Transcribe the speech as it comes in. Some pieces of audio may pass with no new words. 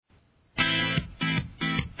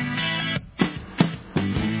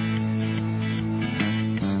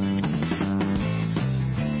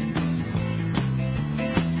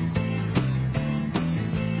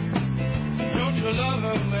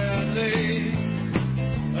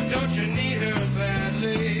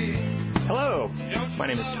My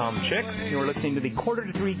name is Tom Chick. You're listening to the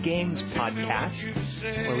Quarter to Three Games podcast,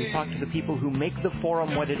 where we talk to the people who make the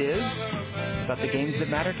forum what it is, about the games that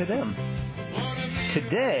matter to them.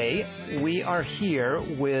 Today, we are here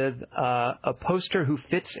with a poster who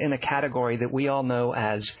fits in a category that we all know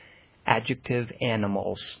as adjective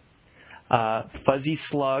animals. Fuzzy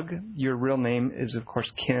Slug, your real name is, of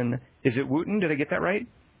course, Ken. Is it Wooten? Did I get that right?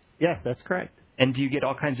 Yes, that's correct. And do you get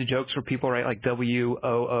all kinds of jokes where people write like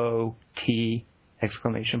W-O-O-T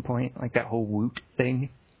exclamation point, like that whole woot thing?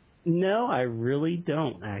 No, I really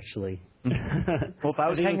don't, actually. Well, if I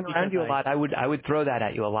was hanging around you a lot, I would throw that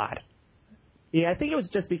at you a lot. Yeah, I think it was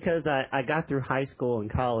just because I got through high school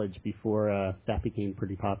and college before that became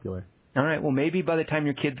pretty popular. All right, well, maybe by the time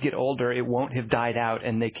your kids get older, it won't have died out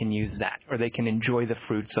and they can use that, or they can enjoy the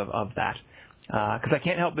fruits of that. Because I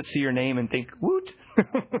can't help but see your name and think, woot!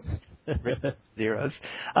 Zeros.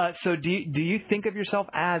 So do you think of yourself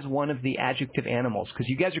as one of the adjective animals? Because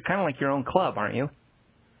you guys are kind of like your own club, aren't you?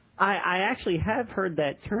 I actually have heard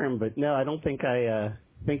that term, but no, I don't think I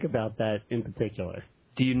think about that in particular.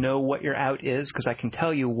 Do you know what your out is? Because I can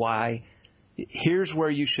tell you why. Here's where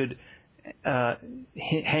you should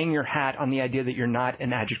hang your hat on the idea that you're not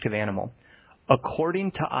an adjective animal.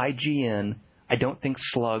 According to IGN, I don't think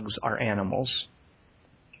slugs are animals.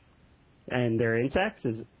 And they're insects?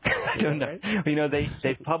 I don't know. Right? You know, they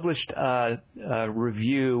published a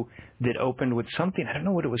review that opened with something. I don't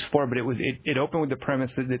know what it was for, but it opened with the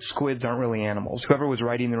premise that squids aren't really animals. Whoever was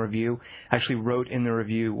writing the review actually wrote in the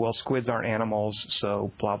review, well, squids aren't animals,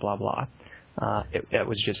 so blah, blah, blah. It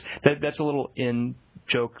was just, that's a little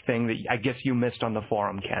in-joke thing that I guess you missed on the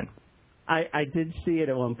forum, Ken. I did see it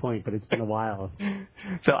at one point, but it's been a while.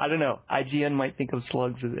 So I don't know. IGN might think of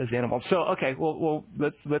slugs as animals. So okay, well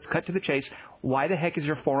let's cut to the chase. Why the heck is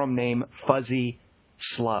your forum name Fuzzy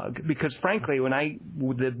Slug? Because frankly,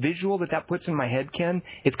 the visual that puts in my head, Ken,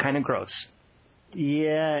 it's kind of gross.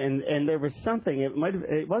 Yeah, and there was something. It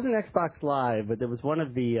wasn't Xbox Live, but there was one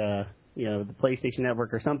of the the PlayStation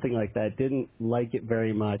Network or something like that. Didn't like it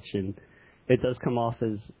very much, and it does come off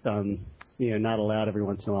as not allowed every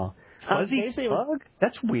once in a while. Fuzzy Slug?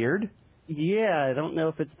 That's weird. Yeah, I don't know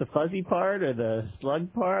if it's the fuzzy part or the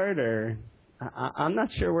slug part, or I'm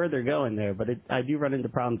not sure where they're going there, but I do run into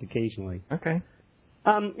problems occasionally. Okay.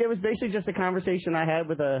 It was basically just a conversation I had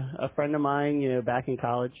with a friend of mine, back in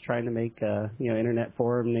college, trying to make internet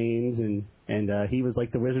forum names, and he was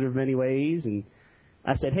like the Wizard of Many Ways, and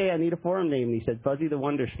I said, hey, I need a forum name, and he said Fuzzy the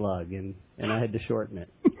Wonder Slug, and I had to shorten it.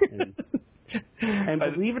 And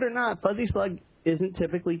believe it or not, Fuzzy Slug isn't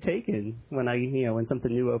typically taken when when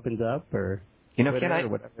something new opens up or Ken, or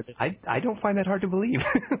whatever it is. I don't find that hard to believe.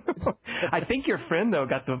 I think your friend though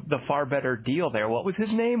got the far better deal there. What was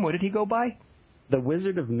his name? What did he go by? The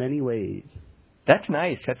Wizard of Many Ways. That's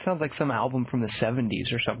nice. That sounds like some album from the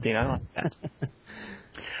 70s or something. I like that.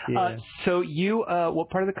 Yeah. So you, what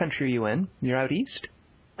part of the country are you in? You're out east?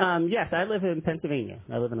 Yes, I live in Pennsylvania.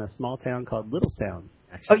 I live in a small town called Littlestown.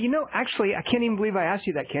 Actually. Oh, actually, I can't even believe I asked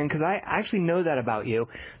you that, Ken, because I actually know that about you.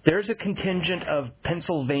 There's a contingent of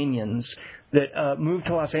Pennsylvanians that moved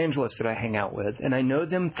to Los Angeles that I hang out with, and I know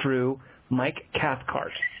them through Mike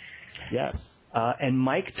Cathcart. Yes. And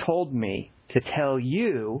Mike told me to tell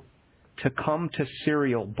you to come to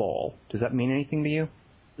Cereal Bowl. Does that mean anything to you?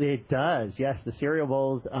 It does, yes. The Cereal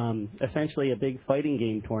Bowl's essentially a big fighting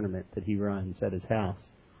game tournament that he runs at his house.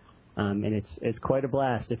 And it's quite a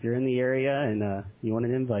blast. If you're in the area and you want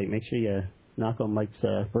an invite, make sure you knock on Mike's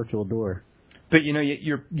virtual door. But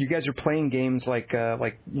you guys are playing games like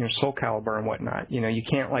Soul Calibur and whatnot. You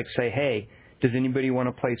can't say, hey, does anybody want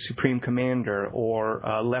to play Supreme Commander or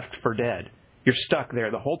Left 4 Dead? You're stuck there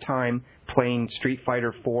the whole time playing Street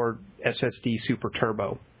Fighter 4 SSD Super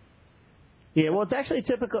Turbo. Yeah, well, it's actually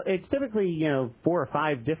typical. It's typically 4 or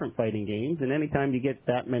 5 different fighting games, and anytime you get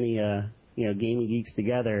that many gaming geeks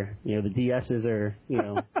together, the DSs are,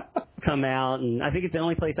 come out, and I think it's the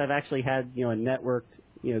only place I've actually had, a networked,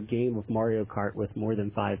 game of Mario Kart with more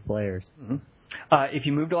than 5 players. Mm-hmm. If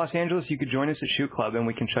you move to Los Angeles, you could join us at Shoot Club, and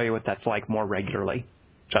we can show you what that's like more regularly.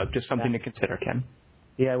 So just something to consider, Ken.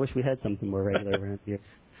 Yeah, I wish we had something more regular around here.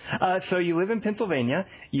 So you live in Pennsylvania.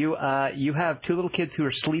 You have 2 little kids who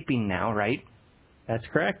are sleeping now, right? That's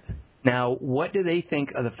correct. Now, what do they think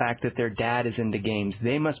of the fact that their dad is into games?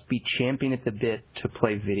 They must be champing at the bit to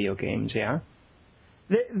play video games, yeah?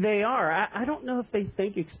 They are. I don't know if they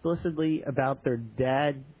think explicitly about their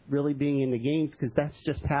dad really being into games, because that's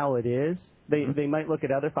just how it is. They might look at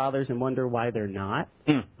other fathers and wonder why they're not.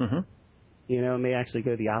 Mm-hmm. It may actually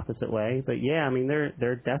go the opposite way. But, yeah, I mean,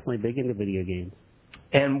 they're definitely big into video games.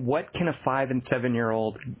 And what can a 5- and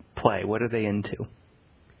 7-year-old play? What are they into?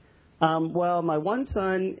 Well, my one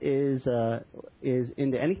son is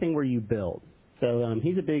into anything where you build. So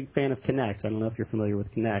he's a big fan of Kinects. I don't know if you're familiar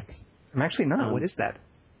with Kinects. I'm actually not. What is that?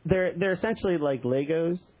 They're essentially like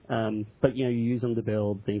Legos, but you use them to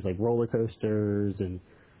build things like roller coasters and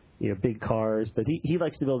big cars. But he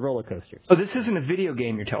likes to build roller coasters. Oh, this isn't a video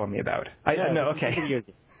game you're telling me about. No, okay.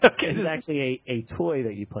 Okay, this is actually a toy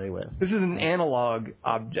that you play with. This is an analog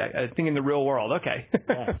object, a thing in the real world. Okay.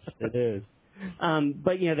 Yes, it is.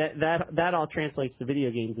 But that all translates to video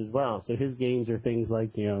games as well. So his games are things like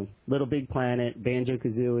Little Big Planet,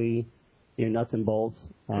 Banjo-Kazooie, Nuts and Bolts,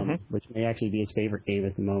 which may actually be his favorite game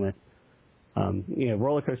at the moment.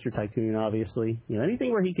 Roller Coaster Tycoon, obviously.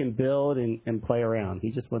 Anything where he can build and play around. He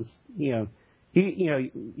just wants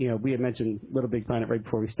we had mentioned Little Big Planet right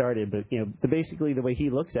before we started, but basically the way he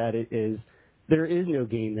looks at it is there is no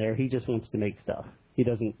game there. He just wants to make stuff. He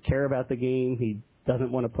doesn't care about the game. He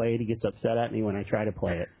doesn't want to play it. He gets upset at me when I try to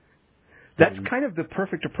play it. That's kind of the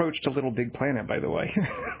perfect approach to Little Big Planet, by the way.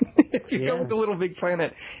 If you go with the Little Big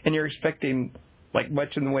Planet and you're expecting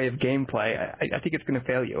much in the way of gameplay, I think it's going to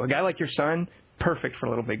fail you. A guy like your son, perfect for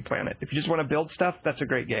Little Big Planet. If you just want to build stuff, that's a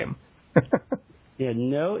great game. Yeah,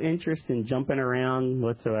 no interest in jumping around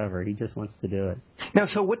whatsoever. He just wants to do it. Now,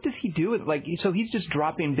 so what does he do with so he's just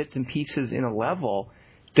dropping bits and pieces in a level.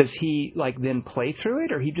 Does he then play through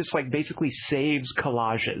it, or he just basically saves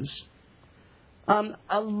collages?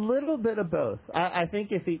 A little bit of both. I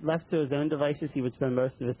think if he left to his own devices, he would spend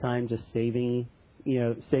most of his time just saving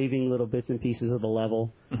little bits and pieces of the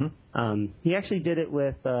level. Mm-hmm. He actually did it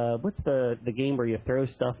with what's the game where you throw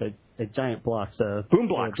stuff at giant blocks? Boom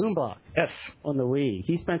Blocks. Boom Blocks. Yes. On the Wii.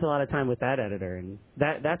 He spent a lot of time with that editor, and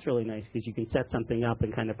that's really nice because you can set something up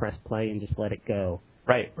and kind of press play and just let it go.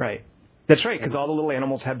 Right. That's right, because all the little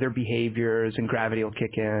animals have their behaviors, and gravity will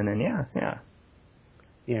kick in, and yeah.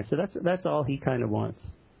 Yeah, so that's all he kind of wants.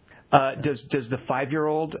 Does the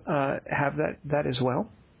 5-year-old have that as well?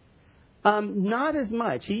 Not as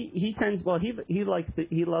much. He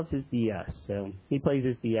loves his DS, so he plays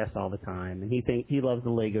his DS all the time, and he loves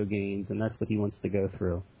the Lego games, and that's what he wants to go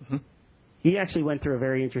through. Mm-hmm. He actually went through a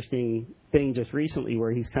very interesting thing just recently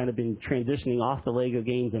where he's kind of been transitioning off the Lego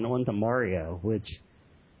games and onto Mario, which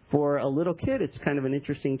for a little kid it's kind of an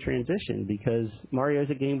interesting transition because Mario is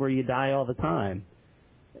a game where you die all the time,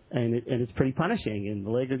 and it's pretty punishing, and the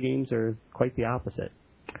Lego games are quite the opposite.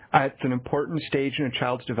 It's an important stage in a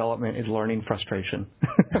child's development is learning frustration.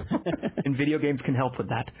 And video games can help with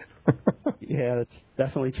that. Yeah, that's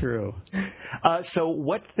definitely true. So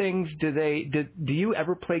what things do you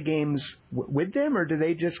ever play games with them, or do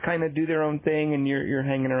they just kind of do their own thing and you're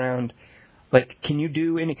hanging around? Can you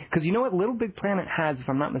do any... Because you know what Little Big Planet has, if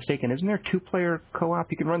I'm not mistaken, isn't there 2-player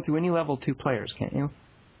co-op? You can run through any level 2 players, can't you?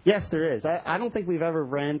 Yes, there is. I don't think we've ever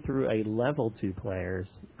ran through a level 2 players.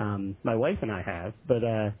 My wife and I have,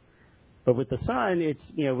 but with the son, it's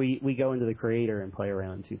we go into the creator and play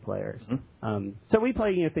around 2 players. Mm-hmm. So we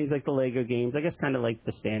play things like the Lego games. I guess kind of like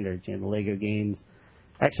the standards, the Lego games.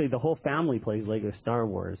 Actually, the whole family plays Lego Star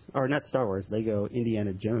Wars, or not Star Wars, Lego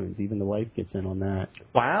Indiana Jones. Even the wife gets in on that.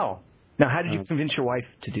 Wow. Now, how did you convince your wife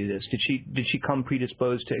to do this? Did she come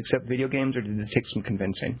predisposed to accept video games, or did this take some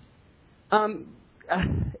convincing?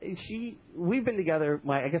 We've been together.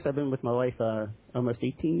 I guess I've been with my wife almost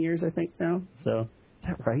 18 years, I think now. So is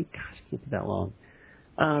that right? Gosh, it can't be that long.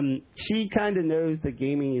 She kind of knows that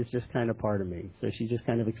gaming is just kind of part of me, so she just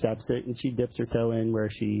kind of accepts it, and she dips her toe in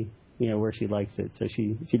where she likes it. So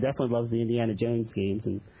she definitely loves the Indiana Jones games,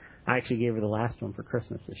 and I actually gave her the last one for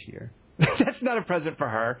Christmas this year. That's not a present for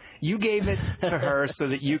her. You gave it to her so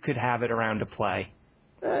that you could have it around to play.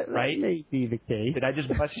 Right? That may be the case. Did I just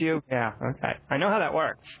bless you? Yeah, okay. I know how that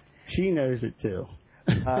works. She knows it, too.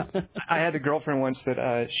 I had a girlfriend once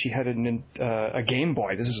that she had a Game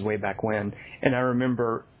Boy. This is way back when. And I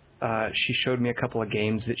remember she showed me a couple of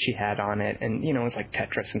games that she had on it. And, it was like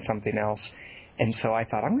Tetris and something else. And so I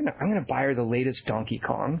thought, I'm gonna buy her the latest Donkey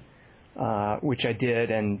Kong, which I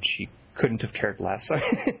did, and she couldn't have cared less.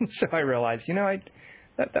 So I realized,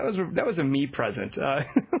 that was a me present.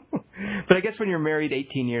 But I guess when you're married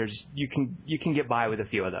 18 years, you can get by with a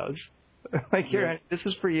few of those. Here, this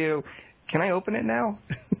is for you. Can I open it now?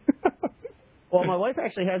 Well, my wife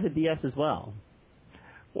actually has a DS as well.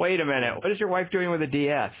 Wait a minute. What is your wife doing with a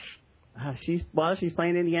DS? She's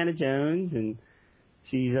playing Indiana Jones, and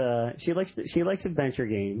she likes adventure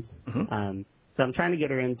games. Mm-hmm. So I'm trying to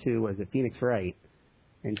get her into Phoenix Wright,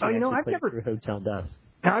 and she I've never through Hotel Dusk.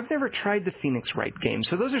 Now I've never tried the Phoenix Wright games.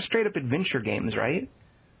 So those are straight up adventure games, right?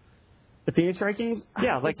 The Phoenix Wright games?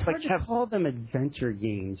 Yeah, it's hard to call them adventure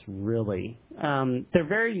games, really.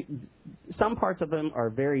 They're some parts of them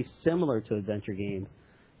are very similar to adventure games.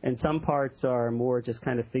 and some parts are more just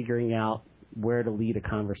kind of figuring out where to lead a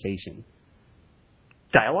conversation.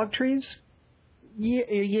 Dialogue trees?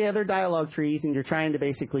 Yeah, they're dialogue trees, and you're trying to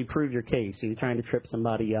basically prove your case. So you're trying to trip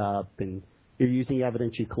somebody up, and you're using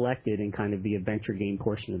evidence you collected in kind of the adventure game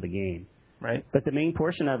portion of the game. Right. But the main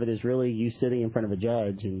portion of it is really you sitting in front of a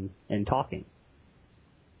judge and talking.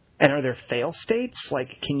 And are there fail states?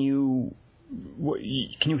 Like, can you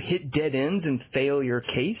hit dead ends and fail your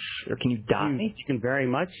case, or can you die? You can very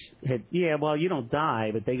much hit. Yeah, well, you don't die,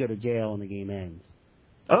 but they go to jail and the game ends.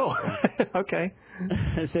 Oh, okay.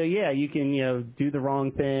 So yeah, you can do the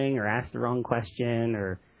wrong thing or ask the wrong question,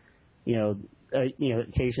 or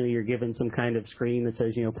occasionally you're given some kind of screen that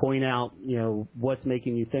says point out what's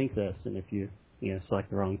making you think this, and if you select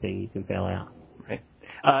the wrong thing, you can fail out. Right.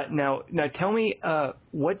 Now tell me,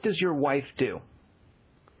 what does your wife do?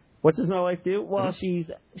 What does my wife do? Well, she's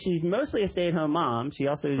mostly a stay-at-home mom. She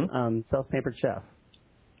also sells Pampered Chef.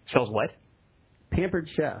 Sells what? Pampered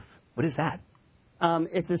Chef. What is that?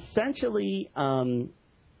 It's essentially,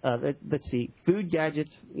 let's see, food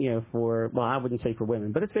gadgets, I wouldn't say for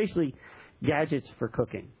women, but it's basically gadgets for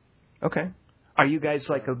cooking. Okay. Are you guys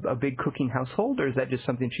like a big cooking household, or is that just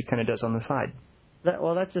something she kind of does on the side?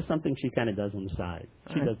 That's just something she kind of does on the side.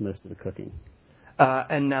 She does most of the cooking.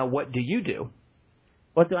 And now what do you do?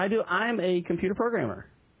 What do I do? I'm a computer programmer.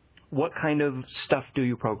 What kind of stuff do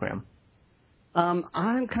you program?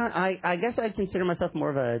 I guess I'd consider myself more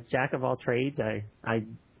of a jack of all trades. I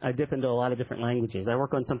dip into a lot of different languages. I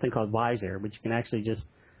work on something called Wiser, which you can actually just,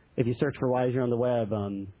 if you search for Wiser on the web,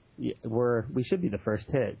 we should be the first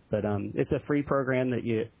hit. But it's a free program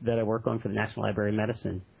that I work on for the National Library of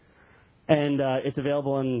Medicine, and it's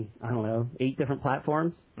available on 8 different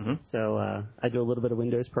platforms. Mm-hmm. So I do a little bit of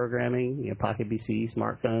Windows programming, Pocket PC,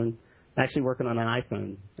 smartphone. I'm actually working on an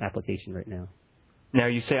iPhone application right now. Now,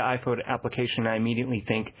 you say iPhone application, I immediately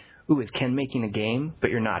think, is Ken making a game? But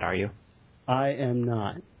you're not, are you? I am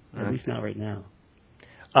not. At least not right now.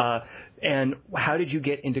 And how did you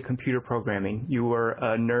get into computer programming? You were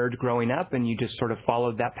a nerd growing up, and you just sort of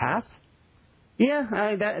followed that path?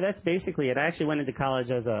 Yeah, that's basically it. I actually went into college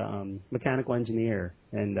as a mechanical engineer,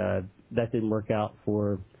 and that didn't work out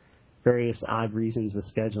for various odd reasons with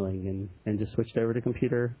scheduling, and just switched over to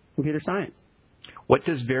computer science. What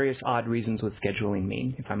does various odd reasons with scheduling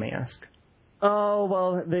mean, if I may ask? Oh,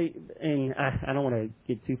 well, I don't want to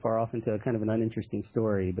get too far off into a kind of an uninteresting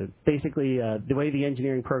story, but basically the way the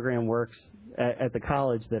engineering program works at the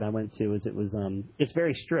college that I went to is it's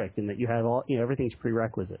very strict in that you have everything's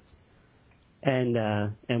prerequisites. And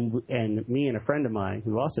me and a friend of mine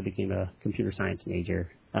who also became a computer science major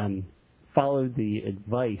followed the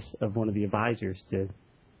advice of one of the advisors to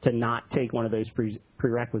not take one of those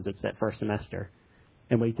prerequisites that first semester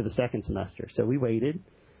and wait to the second semester. So we waited,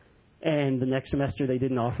 and the next semester they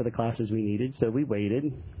didn't offer the classes we needed, so we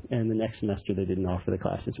waited, and the next semester they didn't offer the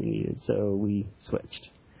classes we needed, so we switched.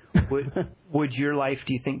 Would your life,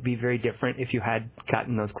 do you think, be very different if you had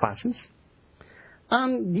gotten those classes?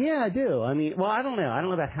 Yeah, I do. I mean, well, I don't know. I don't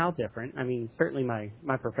know about how different. I mean, certainly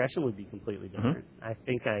my profession would be completely different. Mm-hmm. I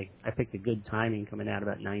think I picked a good timing coming out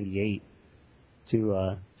about 98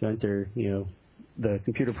 to enter, the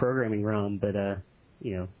computer programming realm, but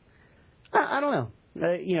I don't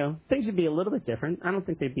know. Things would be a little bit different. I don't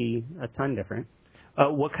think they'd be a ton different.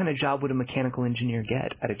 What kind of job would a mechanical engineer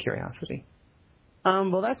get, out of curiosity?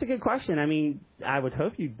 Well, that's a good question. I mean, I would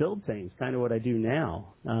hope you'd build things, kind of what I do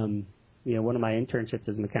now. One of my internships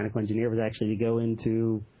as a mechanical engineer was actually to go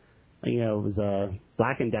into, it was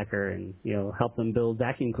Black & Decker and, help them build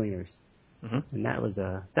vacuum cleaners. Mm-hmm. And that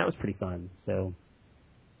was pretty fun. So,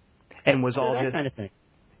 and was all that this kind of thing.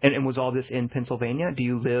 And was all this in Pennsylvania? Do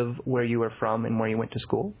you live where you were from and where you went to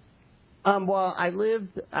school? Well, I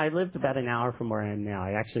lived about an hour from where I am now.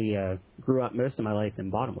 I actually grew up most of my life in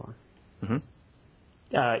Baltimore. Mm-hmm.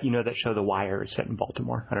 You know that show The Wire is set in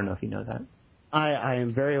Baltimore. I don't know if you know that. I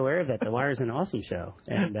am very aware of that. The Wire is an awesome show,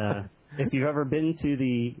 and if you've ever been to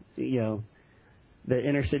the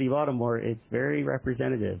inner city Baltimore, it's very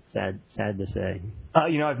representative. Sad to say.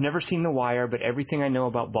 I've never seen The Wire, but everything I know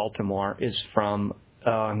about Baltimore is from.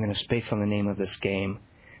 I'm going to space on the name of this game.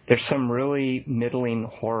 There's some really middling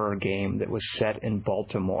horror game that was set in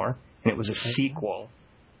Baltimore, and it was a sequel.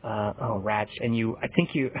 Rats! And I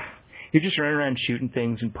think you're just running around shooting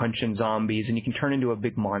things and punching zombies, and you can turn into a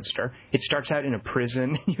big monster. It starts out in a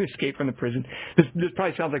prison. You escape from the prison. This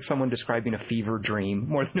probably sounds like someone describing a fever dream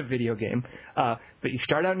more than a video game. But you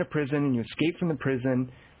start out in a prison, and you escape from the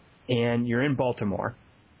prison, and you're in Baltimore.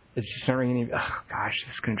 It's just not really any... Oh, gosh,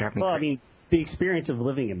 this is going to drive me crazy. I mean, the experience of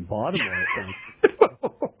living in Baltimore.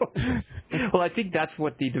 Well, I think that's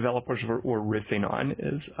what the developers were riffing on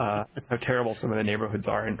is how terrible some of the neighborhoods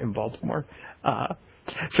are in Baltimore.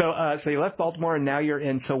 So you left Baltimore and now you're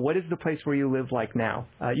in. So what is the place where you live like now?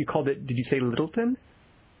 You called it, did you say Littleton?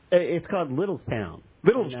 It's called Littlestown.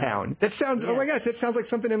 Littlestown. That sounds, oh my gosh, that sounds like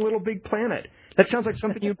something in Little Big Planet. That sounds like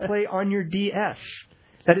something you play on your DS.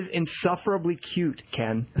 That is insufferably cute,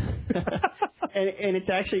 Ken. And it's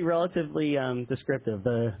actually relatively descriptive.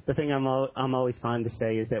 The thing I'm always fond to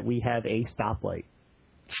say is that we have a stoplight.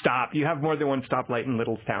 Stop. You have more than one stoplight in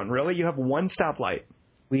Littlestown. Really? You have one stoplight?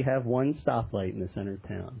 We have one stoplight in the center of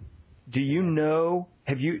town. Do you know?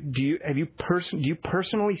 Do you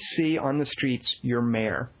personally see on the streets your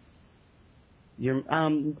mayor?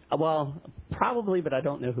 Well, probably, but I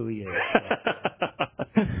don't know who he is.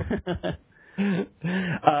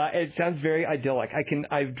 It sounds very idyllic.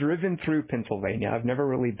 I've driven through Pennsylvania. I've never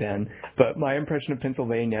really been, but my impression of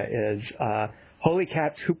Pennsylvania is, holy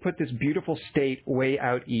cats, who put this beautiful state way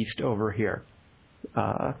out east over here?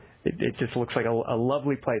 It just looks like a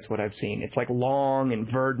lovely place, what I've seen. It's like long and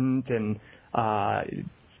verdant and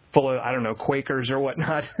full of, I don't know, Quakers or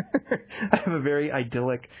whatnot. I have a very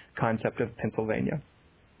idyllic concept of Pennsylvania.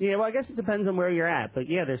 Yeah, well, I guess it depends on where you're at, but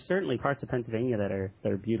yeah, there's certainly parts of Pennsylvania that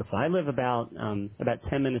are beautiful. I live about 10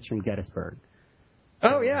 minutes from Gettysburg.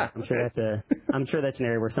 So, oh yeah, I'm sure that's an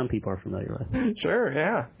area where some people are familiar with. Sure,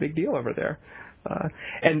 yeah, big deal over there.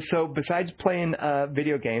 And so, besides playing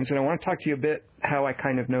video games, and I want to talk to you a bit how I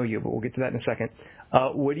kind of know you, but we'll get to that in a second.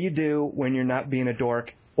 What do you do when you're not being a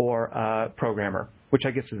dork or a programmer? Which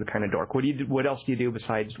I guess is a kind of dork. What do you do? What else do you do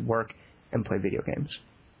besides work and play video games?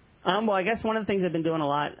 Well, I guess one of the things I've been doing a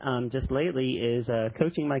lot just lately is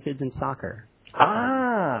coaching my kids in soccer.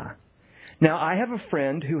 Ah. Now, I have a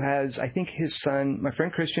friend who has, I think his son, my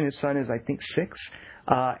friend Christian, his son is, I think, 6,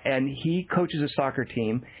 and he coaches a soccer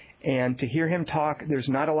team. And to hear him talk, there's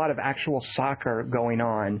not a lot of actual soccer going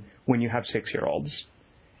on when you have 6-year-olds.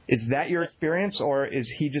 Is that your experience, or is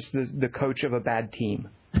he just the coach of a bad team?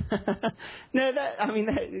 No,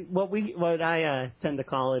 what I tend to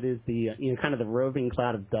call it is the kind of the roving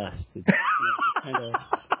cloud of dust. It kind of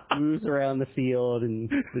moves around the field, and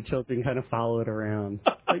the children kind of follow it around.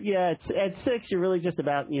 But yeah, at 6, you're really just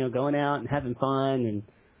about going out and having fun and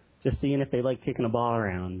just seeing if they like kicking a ball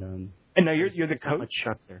around. And now you're the coach.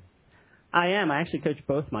 I am. I actually coach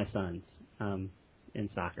both my sons in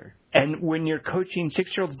soccer. And when you're coaching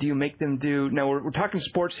 6-year-olds, do you make them do? Now we're talking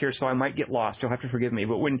sports here, so I might get lost. You'll have to forgive me.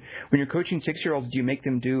 But when you're coaching 6-year-olds, do you make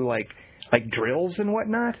them do like drills and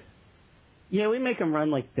whatnot? Yeah, we make them run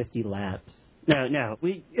like 50 laps. No,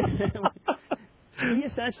 we we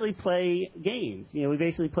essentially play games. We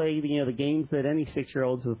basically play the games that any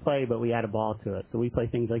 6-year-olds would play, but we add a ball to it. So we play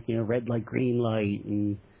things like red light, green light,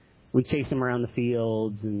 and we chase them around the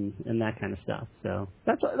fields and that kind of stuff. So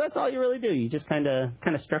that's all you really do. You just kind of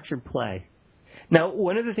structured play. Now,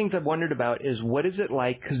 one of the things I've wondered about is what is it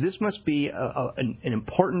like, because this must be an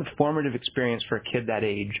important formative experience for a kid that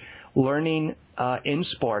age, learning in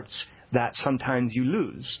sports that sometimes you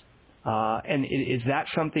lose. And is that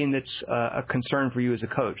something that's a concern for you as a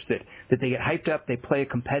coach, that they get hyped up, they play a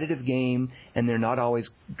competitive game, and they're not always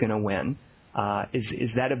going to win?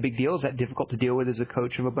 Is that a big deal? Is that difficult to deal with as a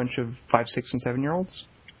coach of a bunch of 5, 6, and 7-year-olds?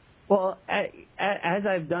 Well, as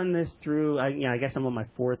I've done this through, I guess I'm on my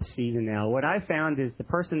 4th season now. What I found is the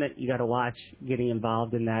person that you got to watch getting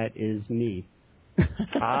involved in that is me.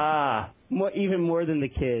 Even more than the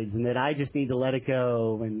kids, and that I just need to let it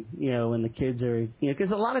go. And when the kids are,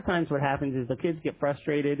 because a lot of times what happens is the kids get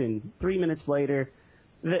frustrated, and 3 minutes later,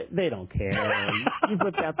 they don't care. You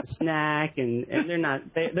whip out the snack, and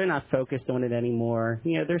they're not focused on it anymore.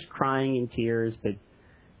 There's crying and tears, but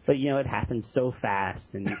it happens so fast,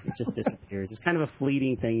 and it just disappears. It's kind of a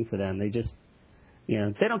fleeting thing for them. They just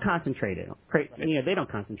they don't concentrate it. They don't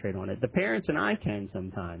concentrate on it. The parents and I can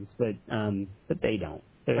sometimes, but they don't.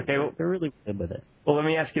 They're really good with it. Well, let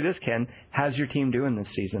me ask you this, Ken. How's your team doing this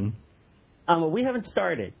season? Well, we haven't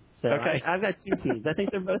started. So okay. I've got 2 teams. I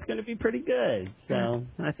think they're both going to be pretty good. So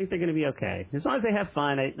I think they're going to be okay. As long as they have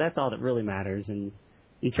fun, that's all that really matters. And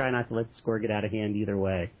you try not to let the score get out of hand either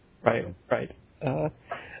way. Right.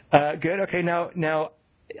 Good. Okay. Now,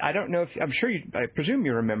 I don't know if I presume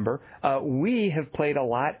you remember. We have played a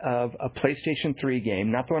lot of a PlayStation 3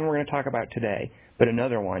 game, not the one we're going to talk about today, but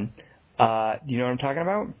another one. Do you know what I'm talking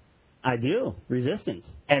about? I do. Resistance.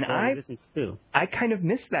 And Resistance 2. I kind of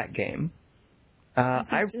missed that game.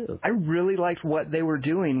 I really liked what they were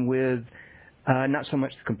doing with not so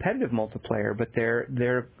much the competitive multiplayer, but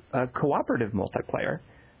their cooperative multiplayer.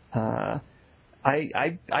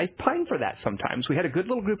 I pine for that sometimes. We had a good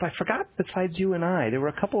little group. I forgot, besides you and I, there were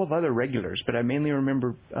a couple of other regulars, but I mainly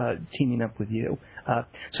remember teaming up with you.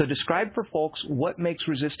 So describe for folks what makes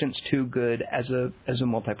Resistance 2 good as a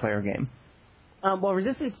multiplayer game. Well,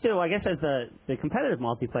 Resistance 2, I guess as the competitive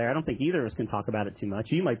multiplayer, I don't think either of us can talk about it too much.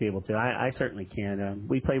 You might be able to. I certainly can.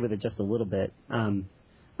 We played with it just a little bit.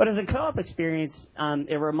 But as a co-op experience,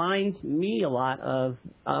 it reminds me a lot of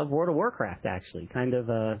World of Warcraft, actually, kind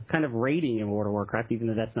of raiding in World of Warcraft, even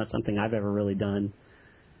though that's not something I've ever really done.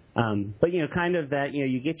 But, kind of that,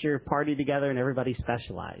 you get your party together and everybody's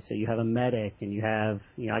specialized. So you have a medic and you have,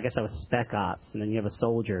 I guess I was Spec Ops, and then you have a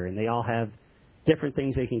soldier, and they all have different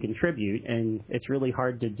things they can contribute, and it's really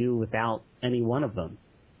hard to do without any one of them.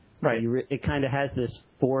 Right. It kind of has this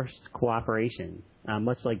forced cooperation,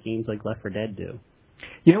 much like games like Left 4 Dead do.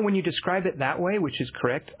 When you describe it that way, which is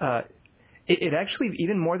correct, it actually,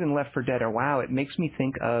 even more than Left 4 Dead or WoW, it makes me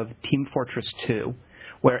think of Team Fortress 2,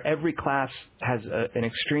 where every class has an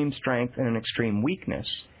extreme strength and an extreme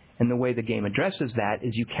weakness. And the way the game addresses that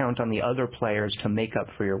is you count on the other players to make up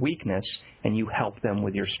for your weakness, and you help them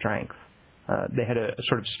with your strength. They had a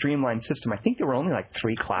sort of streamlined system. I think there were only like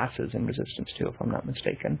 3 classes in Resistance 2, if I'm not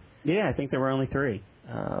mistaken. Yeah, I think there were only 3.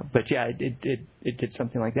 But yeah, it did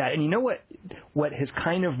something like that. And you know what has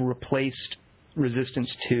kind of replaced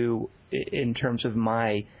Resistance 2 in terms of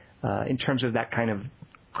that kind of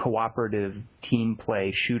cooperative team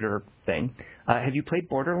play shooter thing? Have you played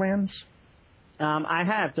Borderlands? I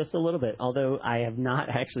have, just a little bit, although I have not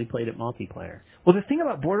actually played it multiplayer. Well, the thing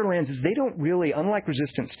about Borderlands is they don't really, unlike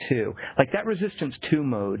Resistance 2, like that Resistance 2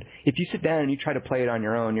 mode, if you sit down and you try to play it on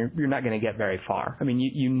your own, you're not going to get very far. I mean,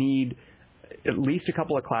 you need at least a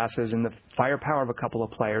couple of classes and the firepower of a couple of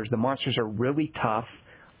players. The monsters are really tough.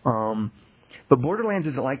 But Borderlands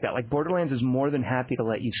isn't like that. Like, Borderlands is more than happy to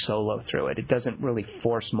let you solo through it. It doesn't really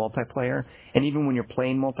force multiplayer. And even when you're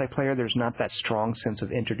playing multiplayer, there's not that strong sense of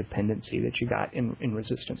interdependency that you got in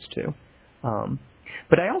Resistance 2.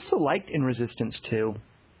 But I also liked in Resistance 2,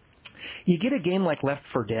 you get a game like Left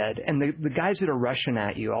 4 Dead, and the guys that are rushing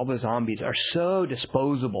at you, all the zombies, are so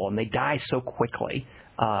disposable, and they die so quickly.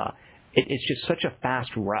 It's just such a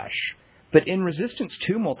fast rush. But in Resistance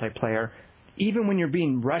 2 multiplayer, even when you're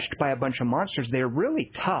being rushed by a bunch of monsters, they're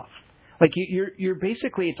really tough. Like, you're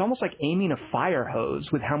basically, it's almost like aiming a fire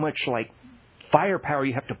hose with how much, like, firepower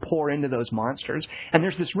you have to pour into those monsters. And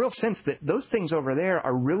there's this real sense that those things over there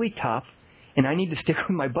are really tough, and I need to stick with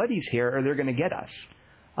my buddies here or they're going to get us.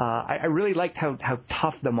 I really liked how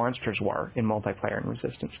tough the monsters were in multiplayer in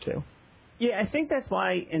Resistance 2. Yeah, I think that's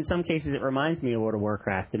why, in some cases, it reminds me of World of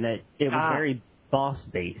Warcraft, in that it was very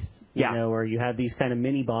boss-based. You know, where you have these kind of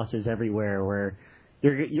mini-bosses everywhere where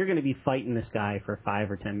you're going to be fighting this guy for 5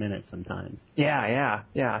 or 10 minutes sometimes. Yeah.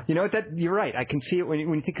 You know, you're right. I can see it when you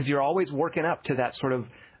think, because you're always working up to that sort of,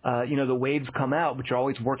 the waves come out, but you're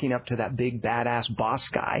always working up to that big badass boss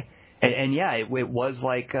guy. And yeah, it was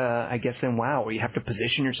like, I guess in WoW, where you have to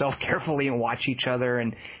position yourself carefully and watch each other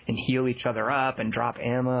and heal each other up and drop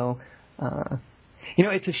ammo.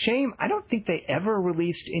 It's a shame. I don't think they ever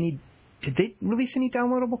released any. Did they release any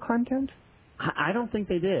downloadable content? I don't think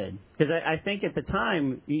they did, because I think at the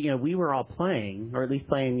time, we were all playing, or at least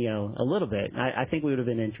playing, a little bit. I think we would have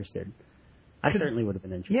been interested. I certainly would have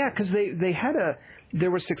been interested. Yeah, because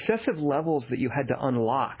there were successive levels that you had to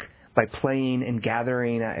unlock by playing and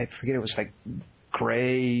gathering. I forget, it was like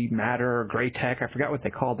gray matter or gray tech. I forgot what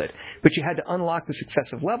they called it. But you had to unlock the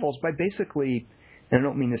successive levels by basically, and I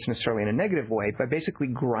don't mean this necessarily in a negative way, by basically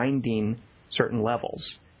grinding certain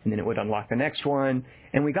levels. And then it would unlock the next one.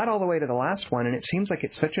 And we got all the way to the last one, and it seems like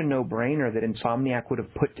it's such a no-brainer that Insomniac would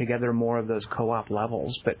have put together more of those co-op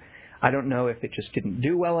levels. But I don't know if it just didn't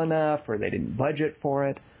do well enough or they didn't budget for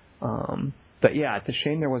it. But yeah, it's a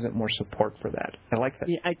shame there wasn't more support for that. I like that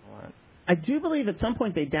a lot. I do believe at some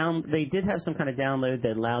point they did have some kind of download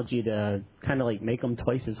that allowed you to kind of like make them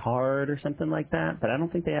twice as hard or something like that, but I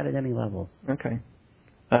don't think they added any levels. Okay.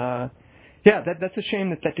 Yeah, that's a shame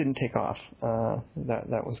that didn't take off.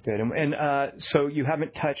 That was good. And so you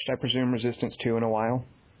haven't touched, I presume, Resistance 2 in a while?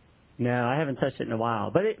 No, I haven't touched it in a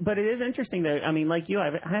while. But it is interesting, though. I mean, like you,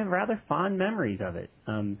 I have rather fond memories of it,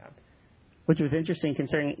 which was interesting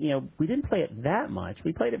considering, we didn't play it that much.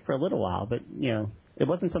 We played it for a little while, but, it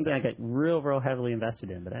wasn't something I got real heavily invested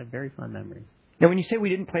in, but I have very fond memories. Now, when you say we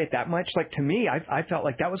didn't play it that much, like, to me, I felt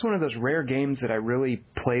like that was one of those rare games that I really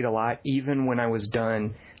played a lot, even when I was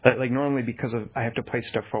done. Like, normally because I have to play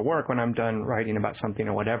stuff for work, when I'm done writing about something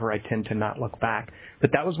or whatever, I tend to not look back.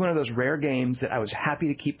 But that was one of those rare games that I was happy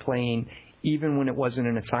to keep playing, even when it wasn't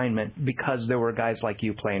an assignment, because there were guys like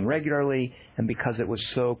you playing regularly, and because it was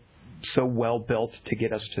so so well built to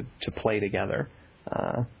get us to play together.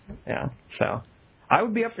 So I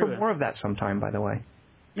would be up for more of that sometime. By the way,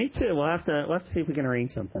 me too. We'll have to see if we can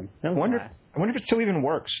arrange something. I wonder if it still even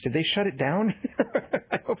works. Did they shut it down?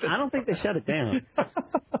 I don't think they shut it down.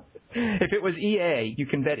 If it was EA, you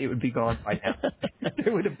can bet it would be gone by now. They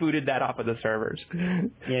would have booted that off of the servers.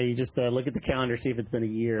 Yeah, you just look at the calendar, see if it's been a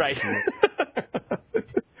year. Right.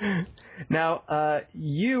 Now,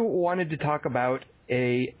 you wanted to talk about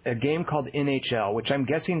a game called NHL, which I'm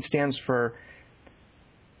guessing stands for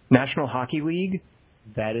National Hockey League?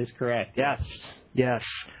 That is correct. Yes.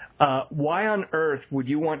 Why on earth would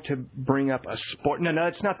you want to bring up a sport? No,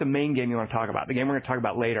 it's not the main game you want to talk about. The game we're going to talk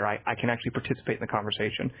about later, I can actually participate in the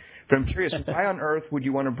conversation. But I'm curious, why on earth would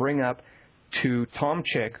you want to bring up to Tom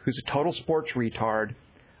Chick, who's a total sports retard,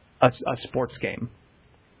 a sports game?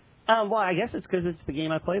 Well, I guess it's because it's the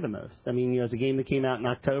game I play the most. I mean, it's a game that came out in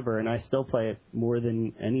October, and I still play it more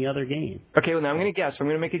than any other game. Okay, well, now I'm going to guess. I'm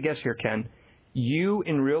going to make a guess here, Ken. You,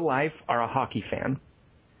 in real life, are a hockey fan.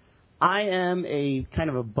 I am a kind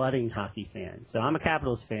of a budding hockey fan. So I'm a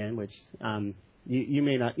Capitals fan, which you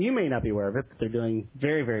may not be aware of it, but they're doing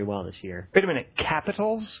very, very well this year. Wait a minute,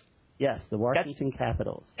 Capitals? Yes, the Washington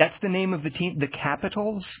Capitals. That's the name of the team, the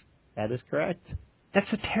Capitals? That is correct.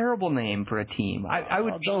 That's a terrible name for a team. I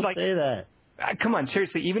would don't say that. Come on,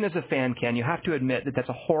 seriously, even as a fan, Ken, you have to admit that that's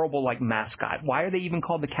a horrible mascot. Why are they even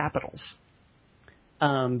called the Capitals?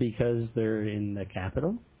 Because they're in the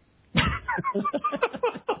capital.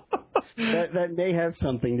 That may have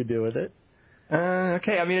something to do with it.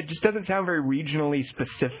 Okay, I mean, it just doesn't sound very regionally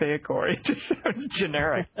specific, or it just sounds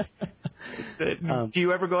generic. Do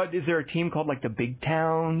you ever go out? Is there a team called the Big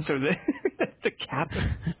Towns or the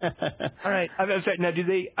Capitals? All right, I'm sorry. Now, do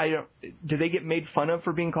they get made fun of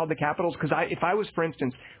for being called the Capitals? Because if I was, for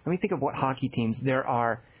instance, let me think of what hockey teams there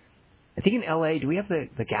are. I think in LA, do we have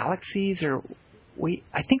the Galaxies or?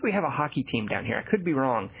 I think we have a hockey team down here. I could be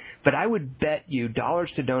wrong, but I would bet you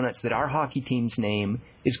dollars to donuts that our hockey team's name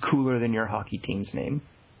is cooler than your hockey team's name.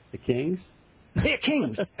 The Kings? Yeah,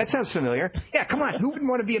 Kings. That sounds familiar. Yeah, come on. Who wouldn't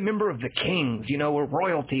want to be a member of the Kings? We're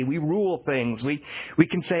royalty. We rule things. We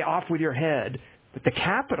can say off with your head. But the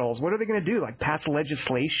Capitals, what are they going to do? Pass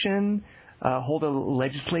legislation? Hold a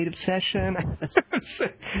legislative session?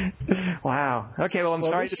 Wow. Okay, well, I'm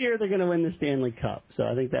sorry. This year they're going to win the Stanley Cup, so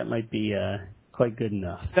I think that might be quite good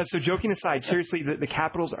enough. So joking aside, seriously, the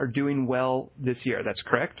Capitals are doing well this year. That's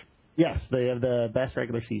correct? Yes, they have the best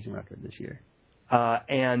regular season record this year.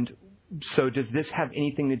 And so does this have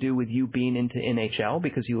anything to do with you being into NHL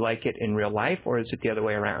because you like it in real life, or is it the other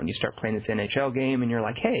way around? You start playing this NHL game and you're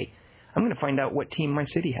like, hey, I'm going to find out what team my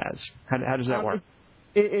city has. How does that work?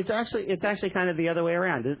 It's actually kind of the other way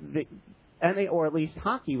around. Or at least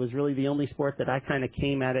hockey was really the only sport that I kind of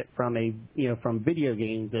came at it from from video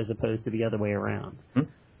games as opposed to the other way around.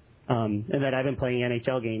 And that I've been playing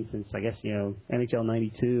NHL games since I guess NHL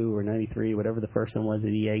 92 or 93, whatever the first one was that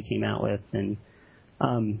EA came out with, and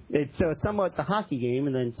it's somewhat the hockey game,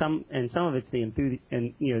 and then some of it's the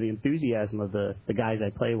enthusiasm of the guys I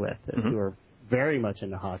play with who are very much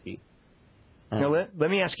into hockey. Now let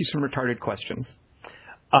me ask you some retarded questions.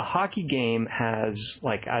 A hockey game has,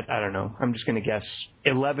 I don't know, I'm just going to guess,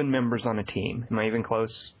 11 members on a team. Am I even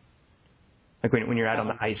close? When you're out on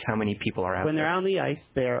the ice, how many people are out When there? they're on the ice,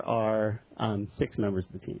 there are 6 members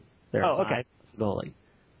of the team. Okay. Goalie.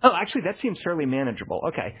 Oh, actually, that seems fairly manageable.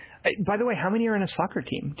 Okay. By the way, how many are in a soccer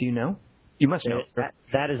team? Do you know? You must know.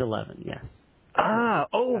 That is 11, yes.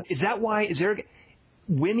 Is that why?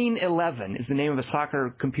 Winning 11 is the name of a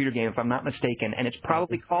soccer computer game, if I'm not mistaken, and it's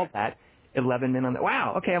probably called that. 11 men on the...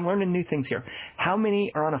 Wow, okay, I'm learning new things here. How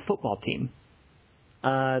many are on a football team?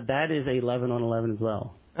 That is 11 on 11 as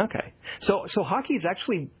well. Okay. So hockey is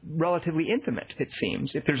actually relatively intimate, it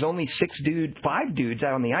seems. If there's only 5 dudes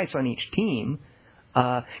out on the ice on each team,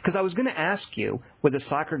 because I was going to ask you, with a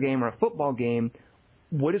soccer game or a football game,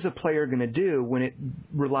 what is a player going to do when it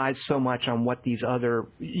relies so much on what these other,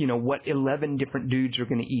 what 11 different dudes are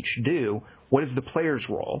going to each do? What is the player's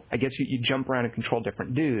role? I guess you jump around and control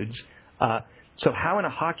different dudes. So how in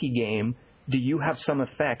a hockey game do you have some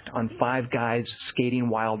effect on 5 guys skating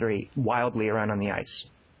wildly around on the ice?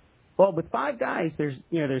 Well, with 5 guys, there's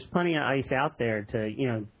plenty of ice out there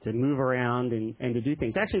to move around and to do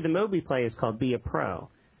things. Actually, the mode we play is called Be a Pro,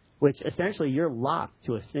 which essentially you're locked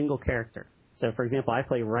to a single character. So, for example, I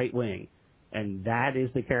play right wing, and that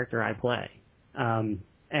is the character I play. And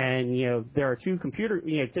there are 2 computer.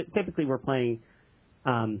 Typically we're playing.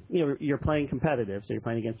 You're playing competitive, so you're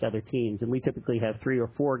playing against other teams, and we typically have 3 or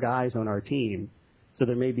 4 guys on our team, so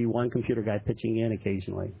there may be one computer guy pitching in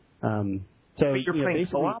occasionally. So you're playing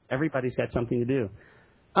basically everybody's got something to do.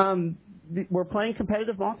 We're playing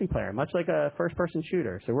competitive multiplayer, much like a first-person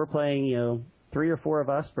shooter. So we're playing, 3 or 4 of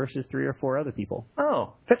us versus 3 or 4 other people.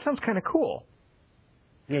 Oh, that sounds kind of cool.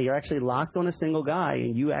 Yeah, you're actually locked on a single guy,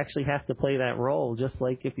 and you actually have to play that role just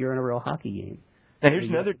like if you're in a real hockey game. Now, here's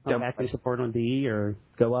another dumb back and support on D, or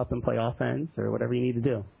go up and play offense, or whatever you need to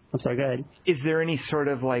do. I'm sorry, go ahead. Is there any sort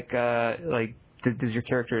of does your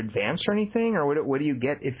character advance or anything, or what do you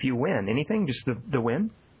get if you win? Anything? Just the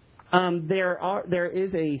win? There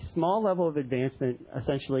is a small level of advancement,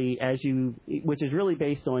 essentially, which is really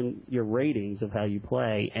based on your ratings of how you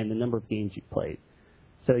play and the number of games you've played.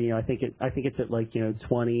 So, I think it's at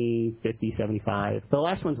 20, 50, 75. The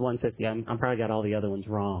last one's 150. I'm probably got all the other ones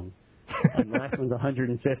wrong. The last one's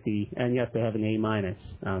 150, and you have to have an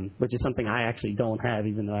A-, which is something I actually don't have,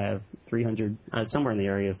 even though I have 300, somewhere in the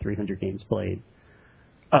area of 300 games played.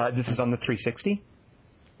 This is on the 360?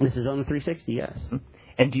 This is on the 360, yes. Mm-hmm.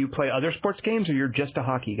 And do you play other sports games, or you're just a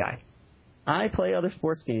hockey guy? I play other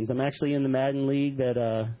sports games. I'm actually in the Madden League that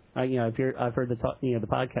I've heard the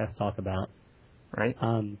podcast talk about. Right.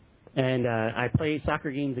 And I play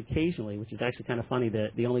soccer games occasionally, which is actually kind of funny that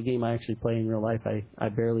the only game I actually play in real life, I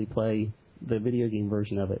barely play the video game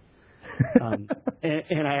version of it.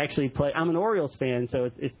 And I actually play. I'm an Orioles fan,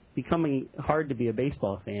 so it's becoming hard to be a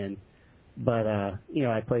baseball fan. But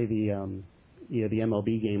I play the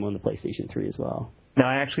MLB game on the PlayStation 3 as well. Now,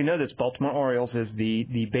 I actually know this. Baltimore Orioles is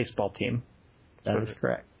the baseball team. That is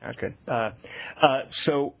correct. Okay.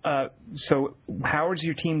 So how is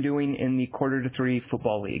your team doing in the quarter to 3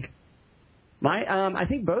 football league? I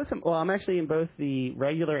think both. Well, I'm actually in both the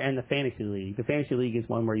regular and the fantasy league. The fantasy league is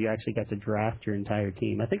one where you actually get to draft your entire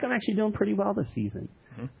team. I think I'm actually doing pretty well this season.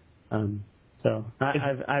 Mm-hmm. So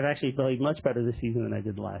I've actually played much better this season than I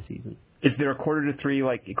did last season. Is there a quarter to 3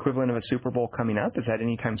 equivalent of a Super Bowl coming up? Is that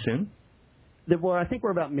anytime soon? Well, I think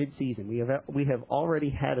we're about mid-season. We have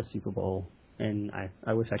already had a Super Bowl, and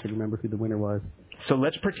I wish I could remember who the winner was. So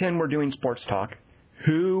let's pretend we're doing sports talk.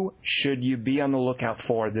 Who should you be on the lookout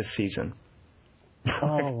for this season?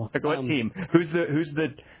 Oh, what team? Who's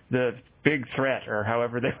the big threat, or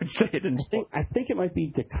however they would say it in sports? I think it might be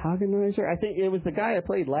Decognizer. I think it was the guy I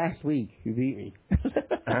played last week who beat me.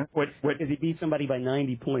 Huh? What? Because he beat somebody by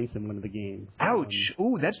 90 points in one of the games. Ouch!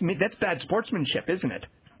 Ooh, that's bad sportsmanship, isn't it?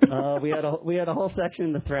 We had a whole section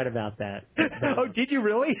in the thread about that. Oh, did you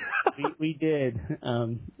really? we did.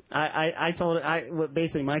 I told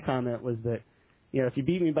basically my comment was that, if you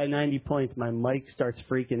beat me by 90 points, my mic starts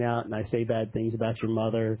freaking out and I say bad things about your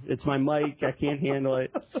mother. It's my mic. I can't handle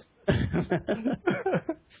it.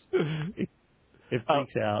 It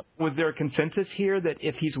freaks out. Was there a consensus here that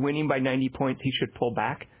if he's winning by 90 points, he should pull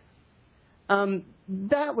back?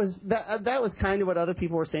 That was kind of what other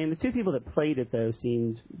people were saying. The two people that played it, though,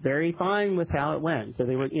 seemed very fine with how it went. So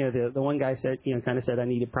they were, the one guy said, kind of said I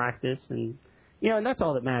needed practice, and and that's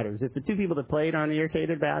all that matters. If the two people that played aren't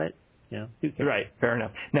irritated about it, who cares? Right, fair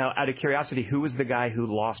enough. Now, out of curiosity, who was the guy who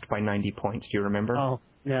lost by 90 points? Do you remember? Oh,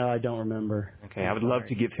 no, I don't remember. Okay, I would love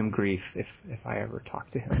to give him grief if I ever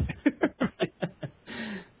talk to him.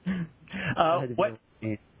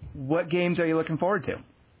 What games are you looking forward to?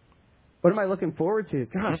 What am I looking forward to?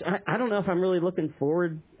 Gosh, I don't know if I'm really looking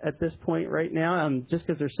forward at this point right now. Just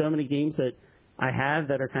because there's so many games that I have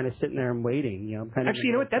that are kind of sitting there and waiting. Actually,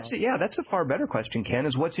 you know what? That's a far better question, Ken.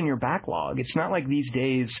 Is what's in your backlog? It's not like these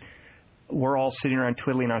days we're all sitting around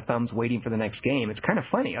twiddling our thumbs waiting for the next game. It's kind of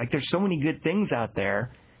funny. There's so many good things out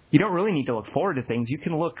there. You don't really need to look forward to things. You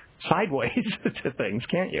can look sideways to things,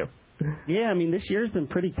 can't you? Yeah, this year's been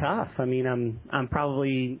pretty tough. I'm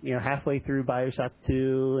probably halfway through BioShock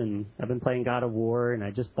 2, and I've been playing God of War, and I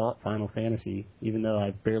just bought Final Fantasy, even though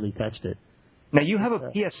I've barely touched it. Now you have a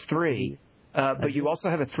PS3, but you also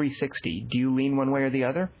have a 360. Do you lean one way or the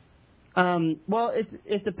other? Well,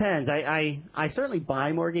 it depends. I certainly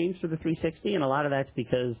buy more games for the 360, and a lot of that's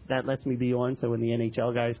because that lets me be on. So when the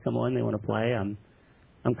NHL guys come on, they want to play.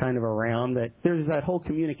 I'm kind of around that. There's that whole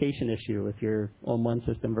communication issue if you're on one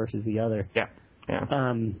system versus the other. Yeah.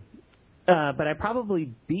 But I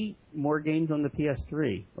probably beat more games on the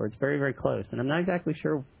PS3, or it's very, very close, and I'm not exactly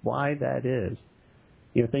sure why that is.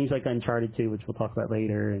 Things like Uncharted 2, which we'll talk about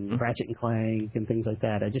later, and Ratchet and Clank and things like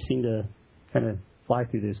that. I just seem to kind of fly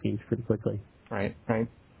through those games pretty quickly. Right.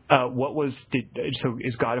 So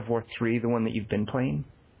is God of War 3 the one that you've been playing?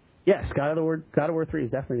 Yes, God of War 3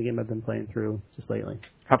 is definitely the game I've been playing through just lately.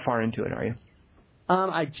 How far into it are you?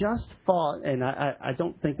 I just fought, and I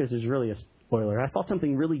don't think this is really a spoiler. I fought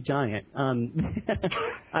something really giant.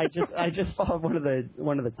 I just fought one of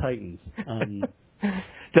the Titans.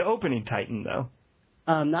 The opening Titan, though.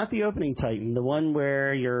 Not the opening Titan, the one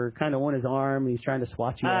where you're kind of on his arm and he's trying to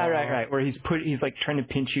swat you off. Right. Where he's like trying to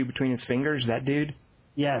pinch you between his fingers. That dude.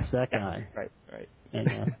 Yes, that guy. Right.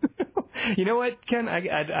 And, you know what, Ken?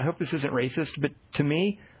 I hope this isn't racist, but to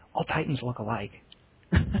me, all Titans look alike.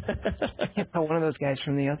 I can't tell one of those guys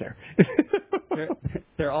from the other.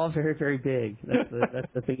 they're all very, very big. That's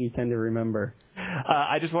the thing you tend to remember.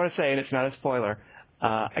 I just want to say, and it's not a spoiler,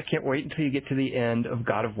 I can't wait until you get to the end of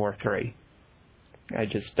God of War 3.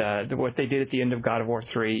 What they did at the end of God of War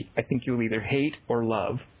 3, I think you'll either hate or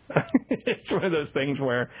love. It's one of those things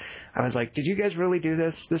where I was like, did you guys really do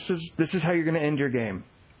this? This is how you're going to end your game.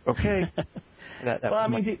 Okay.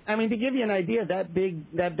 To give you an idea, that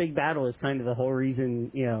big battle is kind of the whole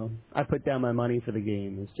reason, I put down my money for the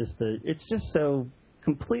game. It's just so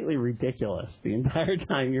completely ridiculous the entire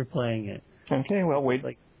time you're playing it. Okay, well, wait.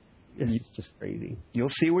 It's just crazy. You'll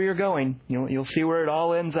see where you're going. You'll see where it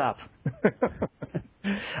all ends up.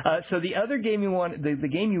 So the other game the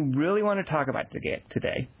game you really want to talk about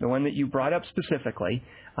today, the one that you brought up specifically,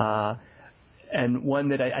 and one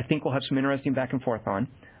that I think we'll have some interesting back and forth on.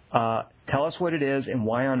 Tell us what it is and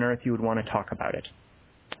why on earth you would want to talk about it.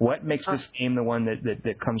 What makes this game the one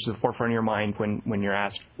that comes to the forefront of your mind when you're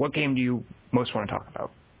asked, what game do you most want to talk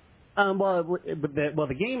about?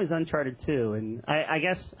 The game is Uncharted 2, and I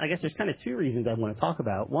guess there's kind of two reasons I want to talk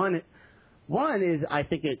about. One is I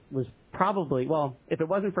think it was probably, if it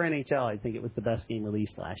wasn't for NHL, I think it was the best game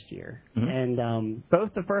released last year. Mm-hmm. And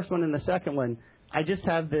both the first one and the second one, I just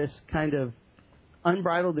have this kind of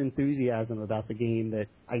unbridled enthusiasm about the game that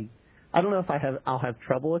I don't know if I'll have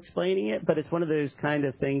trouble explaining it, but it's one of those kind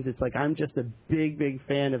of things. It's like I'm just a big, big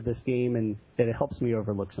fan of this game, and that it helps me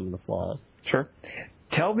overlook some of the flaws. Sure.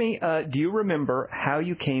 Tell me, do you remember how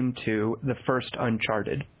you came to the first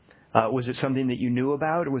Uncharted? Was it something that you knew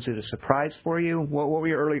about? Was it a surprise for you? What were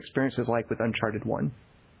your early experiences like with Uncharted 1?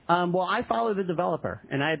 I follow the developer,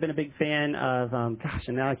 and I had been a big fan of, and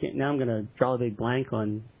now I'm going to draw a big blank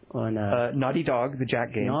on Naughty Dog, the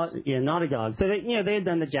Jak games. Naughty Dog. So they had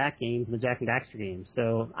done the Jak games and the Jak and Daxter games.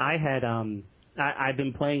 So I had I've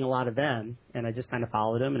been playing a lot of them, and I just kind of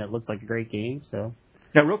followed them, and it looked like a great game. So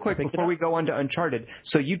now, real quick before we go on to Uncharted,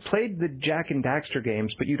 so you played the Jak and Daxter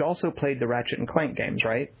games, but you'd also played the Ratchet and Clank games,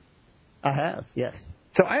 right? I have, yes.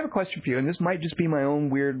 So I have a question for you, and this might just be my own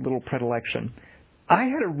weird little predilection. I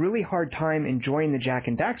had a really hard time enjoying the Jak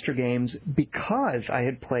and Daxter games because I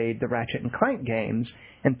had played the Ratchet and Clank games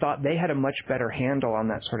and thought they had a much better handle on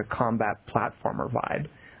that sort of combat platformer vibe.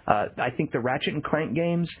 I think the Ratchet and Clank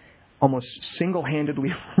games almost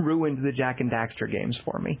single-handedly ruined the Jak and Daxter games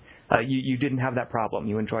for me. You didn't have that problem.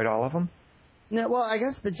 You enjoyed all of them? No, well, I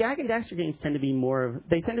guess the Jak and Daxter games tend to be more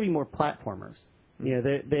platformers.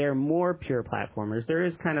 They are more pure platformers. There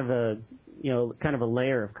is kind of a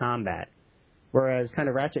layer of combat. Whereas kind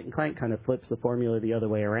of Ratchet and Clank kind of flips the formula the other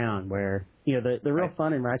way around, where the real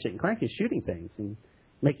fun in Ratchet and Clank is shooting things and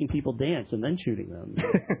making people dance and then shooting them.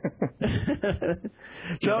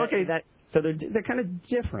 So they're kind of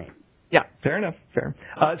different. Yeah, fair enough. Fair.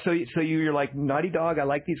 So you're like, Naughty Dog, I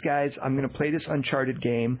like these guys. I'm going to play this Uncharted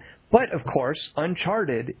game. But of course,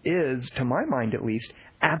 Uncharted is, to my mind at least,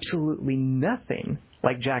 absolutely nothing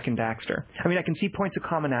like Jak and Daxter. I mean, I can see points of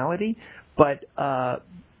commonality, but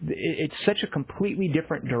it's such a completely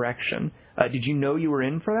different direction. Did you know you were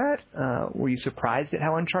in for that? Were you surprised at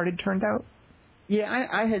how Uncharted turned out? Yeah,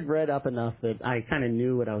 I had read up enough that I kind of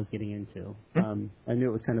knew what I was getting into. I knew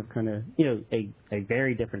it was kind of a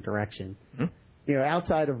very different direction. Mm-hmm.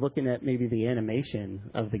 Outside of looking at maybe the animation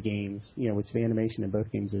of the games, which the animation in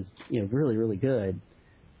both games is really, really good.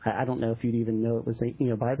 I don't know if you'd even know it was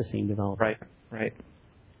by the same developer. Right.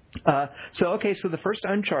 So the first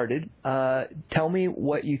Uncharted, tell me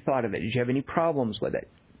what you thought of it. Did you have any problems with it?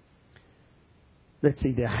 Let's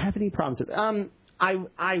see, did I have any problems with it?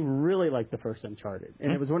 I really liked the first Uncharted,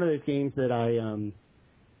 and it was one of those games that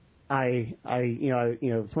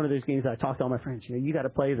it's one of those games that I talked to all my friends, you got to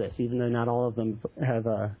play this, even though not all of them have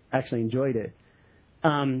actually enjoyed it.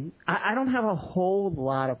 I don't have a whole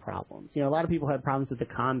lot of problems. A lot of people have problems with the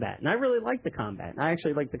combat, and I really like the combat. I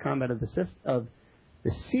actually like the combat of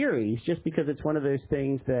the series, just because it's one of those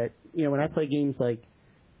things that, when I play games like,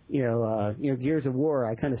 Gears of War,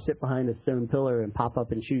 I kind of sit behind a stone pillar and pop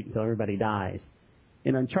up and shoot until everybody dies.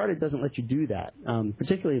 And Uncharted doesn't let you do that,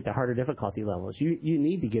 particularly at the harder difficulty levels. You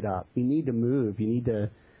need to get up. You need to move. You need to,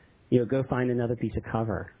 go find another piece of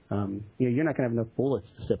cover. You're not going to have enough bullets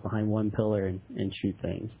to sit behind one pillar and shoot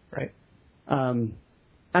things. Right. I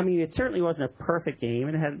mean, it certainly wasn't a perfect game,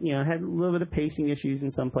 and it had, had a little bit of pacing issues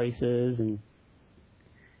in some places, and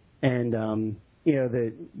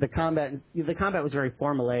the combat was very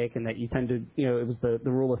formulaic, and that you tend to, it was the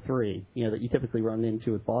rule of three, that you typically run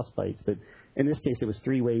into with boss fights. But in this case, it was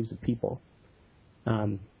 3 waves of people.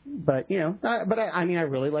 But I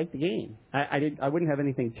really liked the game. I wouldn't have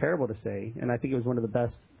anything terrible to say, and I think it was one of the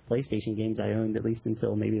best PlayStation games I owned, at least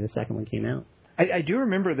until maybe the second one came out. I do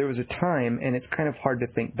remember there was a time, and it's kind of hard to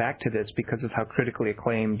think back to this because of how critically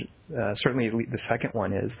acclaimed, certainly the second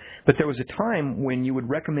one is, but there was a time when you would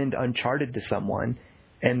recommend Uncharted to someone,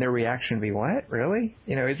 and their reaction would be, what, really?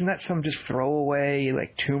 Isn't that some just throwaway,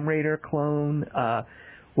 like, Tomb Raider clone?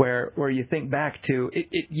 Where you think back to,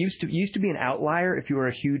 it used to be an outlier if you were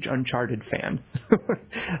a huge Uncharted fan.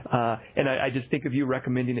 And I just think of you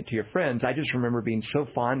recommending it to your friends. I just remember being so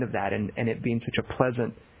fond of that and it being such a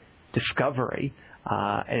pleasant discovery,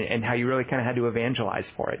 and how you really kind of had to evangelize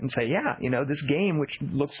for it and say, this game, which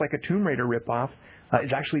looks like a Tomb Raider ripoff,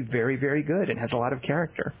 is actually very, very good and has a lot of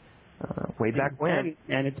character. Way back when.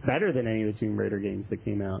 And it's better than any of the Tomb Raider games that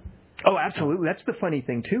came out. Oh, absolutely. That's the funny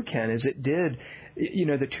thing, too, Ken, is it did,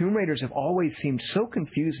 the Tomb Raiders have always seemed so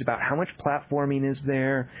confused about how much platforming is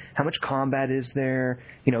there, how much combat is there,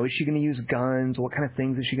 is she going to use guns, what kind of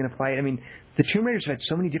things is she going to fight? I mean, the Tomb Raiders have had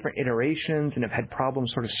so many different iterations and have had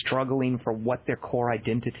problems sort of struggling for what their core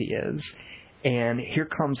identity is. And here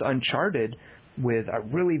comes Uncharted with a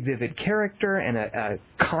really vivid character and a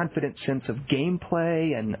confident sense of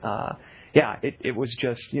gameplay and, it was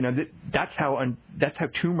just, that's how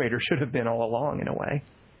Tomb Raider should have been all along in a way.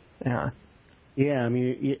 Yeah. Yeah, I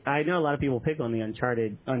mean, I know a lot of people pick on the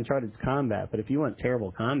Uncharted's combat, but if you want terrible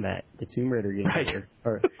combat, the Tomb Raider games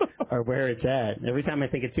are where it's at. Every time I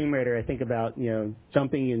think of Tomb Raider, I think about,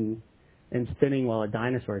 jumping and spinning while a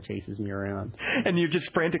dinosaur chases me around. And you're just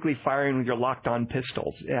frantically firing with your locked-on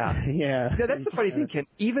pistols. Yeah. Yeah. That's the funny thing, Ken.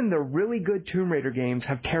 Even the really good Tomb Raider games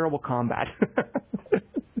have terrible combat.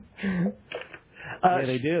 Yeah,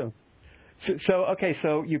 they do.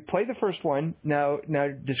 So you played the first one. Now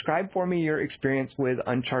describe for me your experience with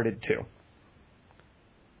Uncharted 2.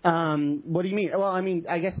 What do you mean? Well, I mean,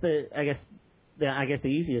 I guess the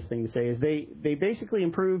easiest thing to say is they basically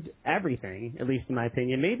improved everything, at least in my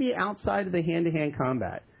opinion. Maybe outside of the hand-to-hand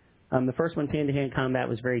combat. The first one's hand-to-hand combat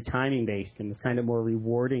was very timing-based and was kind of more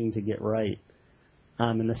rewarding to get right.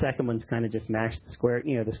 And the second one's kind of just mash the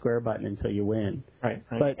square button until you win. Right.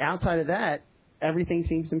 But outside of that, everything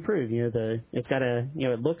seems improved. It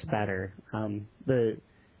looks better.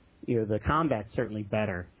 The combat's certainly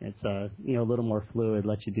better. It's a little more fluid,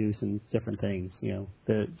 lets you do some different things.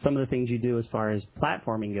 Some of the things you do as far as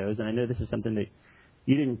platforming goes, and I know this is something that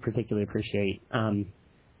you didn't particularly appreciate,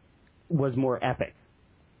 was more epic.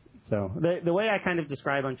 So the way I kind of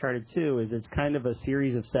describe Uncharted 2 is it's kind of a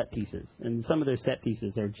series of set pieces, and some of those set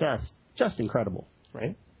pieces are just incredible.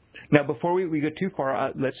 Right. Now, before we go too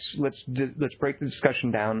far, let's break the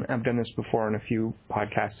discussion down. I've done this before in a few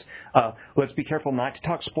podcasts. Let's be careful not to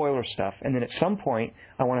talk spoiler stuff, and then at some point,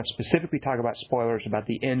 I want to specifically talk about spoilers about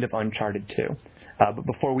the end of Uncharted 2. But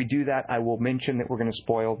before we do that, I will mention that we're going to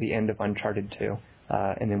spoil the end of Uncharted 2.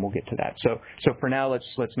 And then we'll get to that. So for now,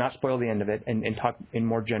 let's not spoil the end of it and talk in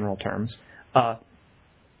more general terms.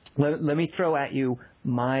 Let me throw at you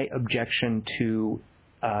my objection to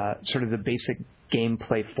sort of the basic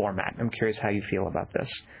gameplay format. I'm curious how you feel about this.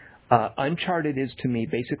 Uncharted is, to me,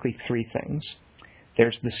 basically 3 things.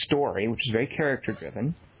 There's the story, which is very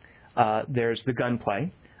character-driven. There's the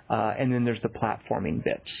gunplay. And then there's the platforming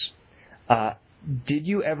bits. Did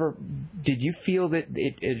you feel that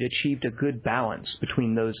it achieved a good balance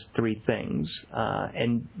between those 3 things?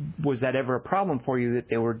 And was that ever a problem for you that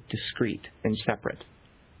they were discrete and separate?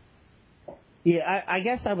 Yeah, I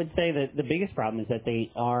guess I would say that the biggest problem is that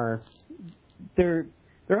they're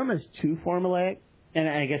almost too formulaic. And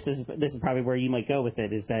I guess this is probably where you might go with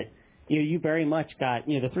it, is that you very much got,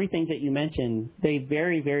 the 3 things that you mentioned, they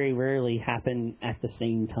very, very rarely happen at the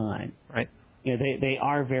same time. Right. They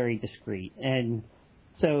are very discreet. And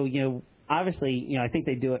so, obviously, I think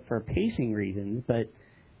they do it for pacing reasons, but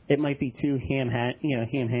it might be too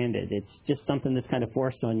ham-handed. It's just something that's kind of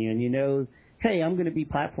forced on you. And hey, I'm going to be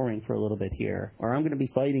platforming for a little bit here, or I'm going to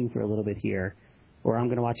be fighting for a little bit here, or I'm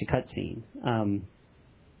going to watch a cutscene.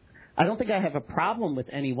 I don't think I have a problem with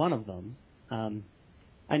any one of them.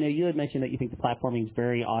 I know you had mentioned that you think the platforming is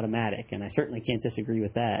very automatic, and I certainly can't disagree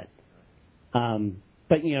with that.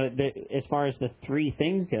 But, as far as the 3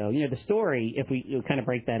 things go, the story, if we kind of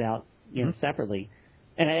break that out, separately,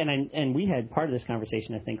 and we had part of this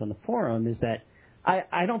conversation, I think, on the forum, is that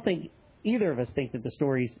I don't think either of us think that the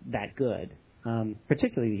story's that good,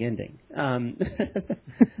 particularly the ending.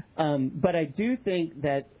 But I do think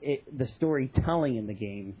that the storytelling in the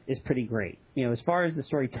game is pretty great. As far as the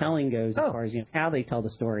storytelling goes, as far as how they tell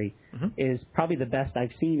the story, is probably the best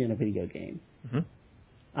I've seen in a video game.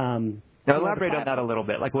 Now elaborate on that a little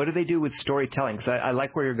bit. Like, what do they do with storytelling? Because I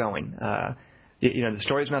like where you're going. The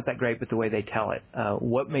story's not that great, but the way they tell it.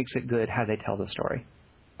 What makes it good? How they tell the story?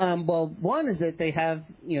 Well, one is that they have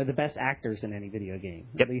the best actors in any video game.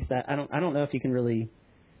 Yep. At least that I don't know if you can really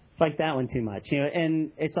fight that one too much.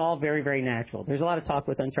 And it's all very, very natural. There's a lot of talk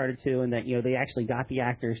with Uncharted 2 and that they actually got the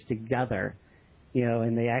actors together,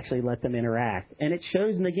 and they actually let them interact, and it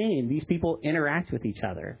shows in the game. These people interact with each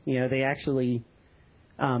other. They actually.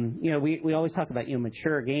 We always talk about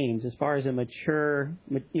mature games. As far as a mature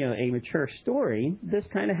story, this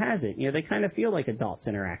kind of has it. They kind of feel like adults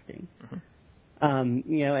interacting.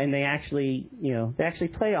 And they actually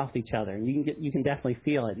play off each other, and you can definitely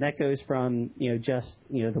feel it. And that goes from just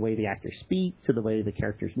the way the actors speak to the way the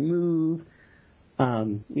characters move,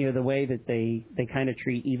 the way that they kind of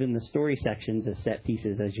treat even the story sections as set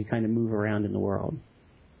pieces as you kind of move around in the world.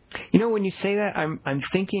 When you say that, I'm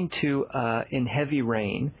thinking to in Heavy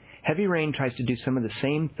Rain. Heavy Rain tries to do some of the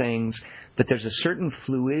same things, but there's a certain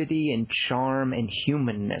fluidity and charm and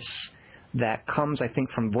humanness that comes, I think,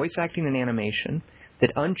 from voice acting and animation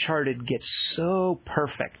that Uncharted gets so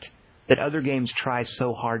perfect that other games try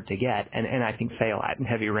so hard to get, and I think fail at. And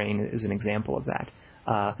Heavy Rain is an example of that.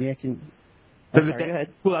 Go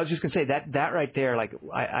ahead. Well, I was just going to say that right there, like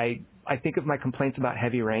I think of my complaints about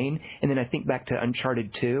Heavy Rain, and then I think back to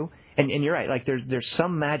Uncharted 2, and you're right, like there's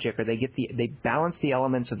some magic, or they balance the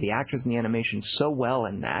elements of the actors and the animation so well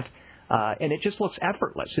in that, and it just looks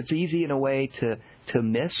effortless. It's easy in a way to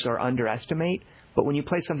miss or underestimate, but when you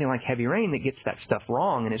play something like Heavy Rain that gets that stuff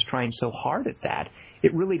wrong and is trying so hard at that,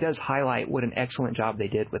 it really does highlight what an excellent job they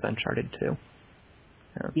did with Uncharted 2.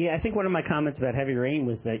 Yeah, I think one of my comments about Heavy Rain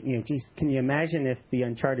was that geez, can you imagine if the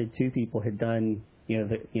Uncharted 2 people had done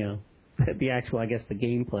the actual, I guess, the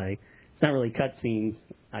gameplay. It's not really cutscenes,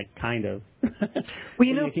 kind of.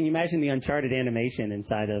 Well, can you imagine the Uncharted animation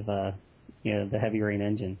inside of the Heavy Rain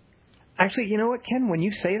engine? Actually, you know what, Ken? When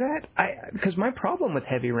you say that, because my problem with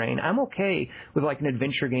Heavy Rain, I'm okay with like an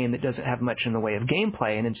adventure game that doesn't have much in the way of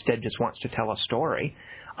gameplay and instead just wants to tell a story.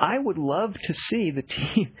 I would love to see the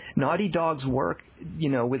team, Naughty Dog's work,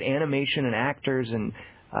 with animation and actors and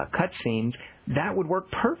cutscenes. That would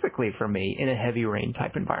work perfectly for me in a Heavy Rain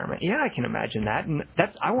type environment. Yeah, I can imagine that, and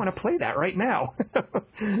I want to play that right now.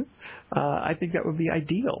 I think that would be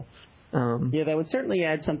ideal. That would certainly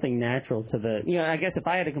add something natural to the. I guess if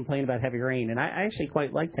I had to complain about Heavy Rain, and I actually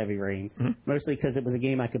quite liked Heavy Rain, mostly because it was a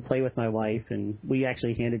game I could play with my wife, and we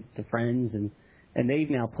actually handed it to friends, and they've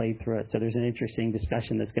now played through it. So there's an interesting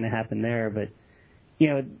discussion that's going to happen there. But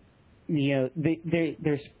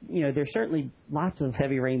there's certainly lots of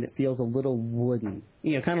Heavy Rain that feels a little wooden.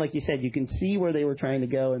 Kind of like you said, you can see where they were trying to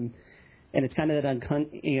go, and it's kind of that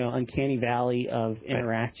uncanny valley of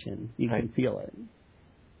interaction. You can feel it.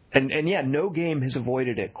 And yeah, no game has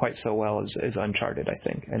avoided it quite so well as Uncharted, I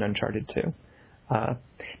think, and Uncharted 2.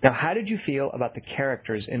 Now, how did you feel about the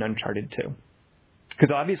characters in Uncharted 2?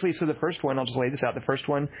 Because obviously, so the first one, I'll just lay this out. The first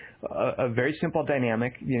one, a very simple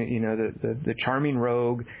dynamic. The charming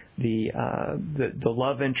rogue, the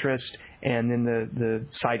love interest, and then the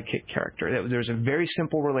sidekick character. There's a very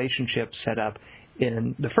simple relationship set up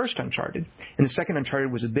in the first Uncharted. And the second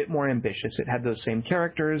Uncharted was a bit more ambitious. It had those same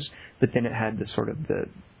characters, but then it had the sort of the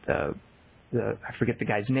I forget the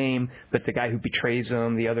guy's name, but the guy who betrays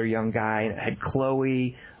him, the other young guy, and it had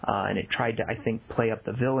Chloe, and it tried to, I think, play up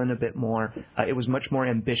the villain a bit more. It was much more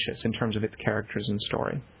ambitious in terms of its characters and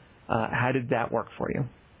story. How did that work for you?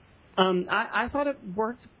 I thought it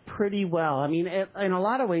worked pretty well. I mean, in a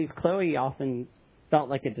lot of ways, Chloe often felt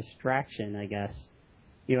like a distraction, I guess,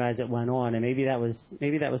 as it went on, and maybe that was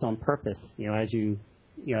on purpose, as you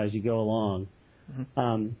go along.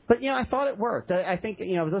 But I thought it worked. I think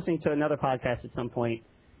I was listening to another podcast at some point,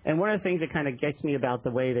 and one of the things that kind of gets me about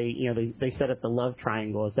the way they set up the love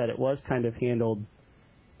triangle is that it was kind of handled.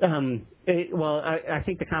 I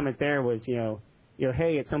think the comment there was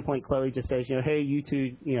hey, at some point Chloe just says hey, you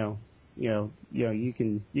two you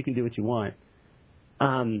can do what you want.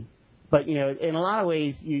 But in a lot of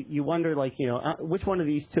ways you wonder which one of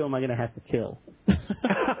these two am I going to have to kill?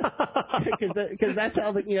 Because that's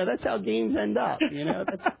how that's how games end up.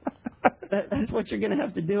 That's what you're going to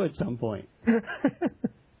have to do at some point.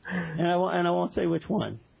 And I won't say which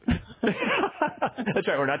one. That's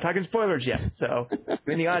right. We're not talking spoilers yet, so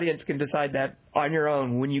the audience can decide that on your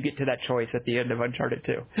own when you get to that choice at the end of Uncharted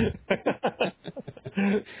 2.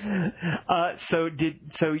 So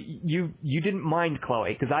you didn't mind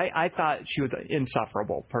Chloe, because I thought she was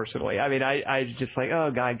insufferable personally. I mean, I was just like,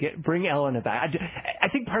 oh God, bring Elena back. I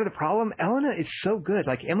think part of the problem, Elena is so good,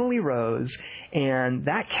 like Emily Rose and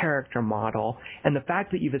that character model, and the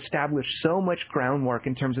fact that you've established so much groundwork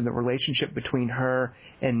in terms of the relationship between her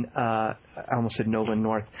and I almost said Nolan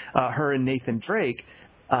North, her and Nathan Drake.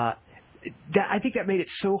 I think that made it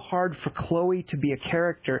so hard for Chloe to be a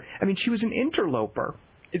character. I mean, she was an interloper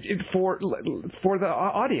for the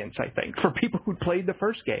audience, I think, for people who played the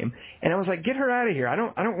first game. And I was like, get her out of here. I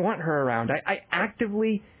don't want her around. I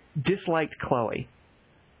actively disliked Chloe.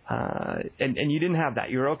 And you didn't have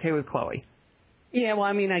that. You were okay with Chloe. Yeah, well,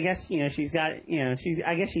 I mean, I guess, she's got,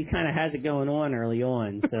 I guess she kind of has it going on early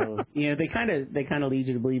on. So, they kind of lead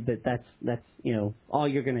you to believe that that's all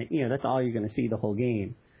you're going to, that's all you're going to see the whole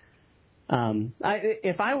game.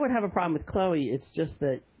 If I would have a problem with Chloe, it's just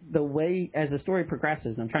that the way, as the story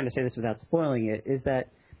progresses, and I'm trying to say this without spoiling it, is that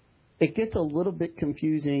it gets a little bit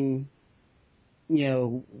confusing,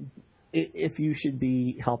 if you should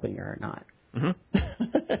be helping her or not. Mm-hmm.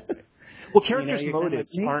 Well, characters'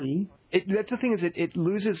 motives aren't. That's the thing, is it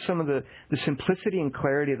loses some of the simplicity and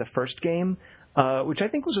clarity of the first game, which I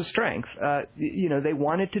think was a strength. They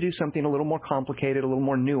wanted to do something a little more complicated, a little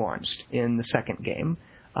more nuanced in the second game.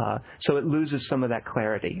 So it loses some of that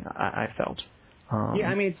clarity, I felt. Yeah,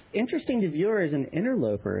 I mean, it's interesting to view her as an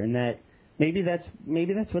interloper, in that maybe that's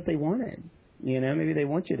what they wanted. Maybe they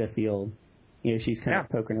want you to feel, she's kind of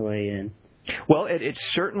poking her way in. Well, it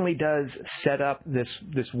certainly does set up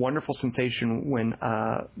this wonderful sensation when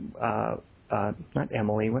not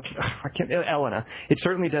Emily, Elena. It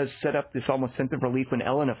certainly does set up this almost sense of relief when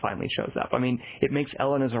Elena finally shows up. I mean, it makes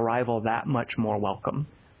Elena's arrival that much more welcome,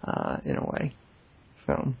 in a way.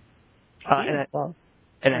 So,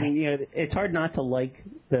 it's hard not to like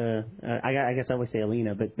the. I guess I always say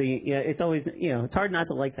Elena, but it's always it's hard not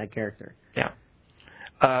to like that character. Yeah.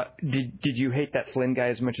 Did you hate that Flynn guy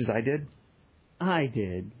as much as I did? I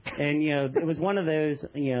did, and it was one of those,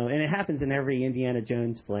 and it happens in every Indiana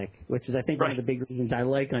Jones flick, which is I think one of the big reasons I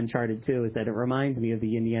like Uncharted 2 is that it reminds me of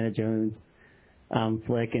the Indiana Jones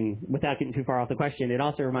flick, and without getting too far off the question, it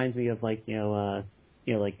also reminds me of what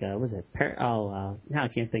was it? Now I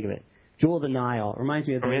can't think of it. Jewel of the Nile. It reminds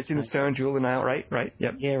me of Romancing the Stone, Jewel of the Nile, right?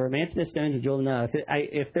 Yep. Yeah, Romancing the Stones and Jewel of the Nile.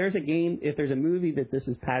 If there's a movie that this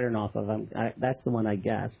is patterned off of, that's the one I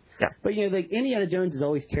guess. Yeah. But Indiana Jones is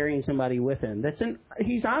always carrying somebody with him.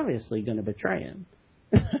 He's obviously going to betray him.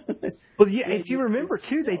 Well, yeah. If you remember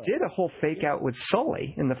too, they did a whole fake out with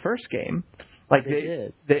Sully in the first game. Like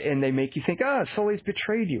and they make you think, Sully's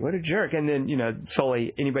betrayed you. What a jerk! And then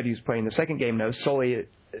Sully. Anybody who's playing the second game knows Sully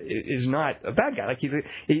is not a bad guy. Like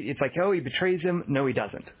it's like, he betrays him. No, he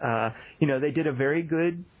doesn't. They did a very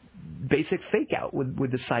good basic fake out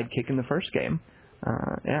with the sidekick in the first game.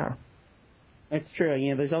 Yeah. That's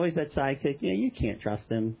true. There's always that sidekick. You can't trust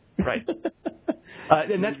him. Right.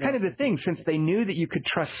 And that's kind of the thing. Since they knew that you could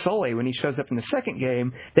trust Sully when he shows up in the second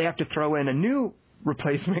game, they have to throw in a new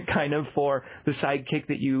replacement kind of for the sidekick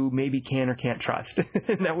that you maybe can or can't trust.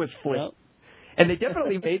 And that was Flynn. Well. And they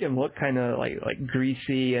definitely made him look kind of like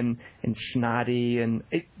greasy and snotty. And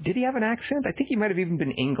did he have an accent? I think he might have even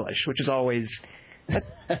been English, which is always,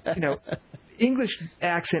 English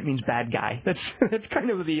accent means bad guy. That's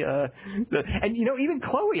kind of the and even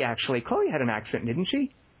Chloe had an accent, didn't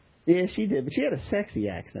she? Yeah, she did, but she had a sexy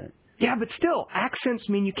accent. Yeah, but still, accents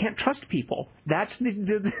mean you can't trust people. That's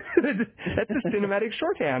the cinematic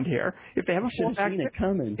shorthand here. If they have a full accent, seen it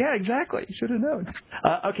coming. Yeah, exactly. Should have known.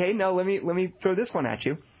 Okay, now let me throw this one at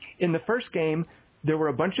you. In the first game, there were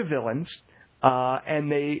a bunch of villains,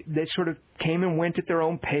 and they sort of came and went at their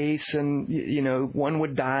own pace, and one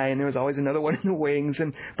would die, and there was always another one in the wings.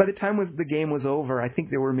 And by the time the game was over, I think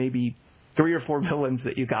there were maybe 3 or 4 villains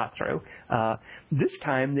that you got through. This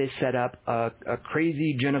time they set up a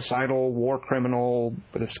crazy genocidal war criminal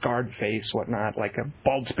with a scarred face, whatnot, like a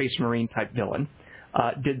bald space marine type villain.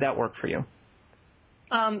 Did that work for you?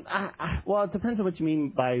 Well, it depends on what you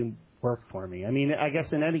mean by work for me. I mean, I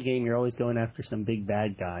guess in any game you're always going after some big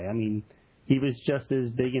bad guy. I mean, he was just as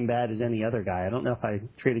big and bad as any other guy. I don't know if I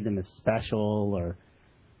treated him as special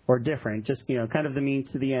or different. Just kind of the means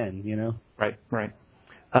to the end. Right.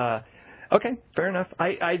 Okay, fair enough.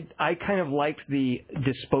 I kind of liked the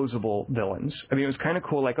disposable villains. I mean, it was kind of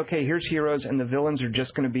cool. Like, okay, here's heroes, and the villains are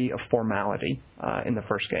just going to be a formality in the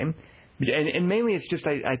first game. And mainly it's just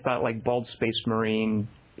I thought like Bald Space Marine.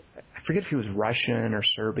 I forget if he was Russian or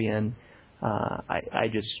Serbian. I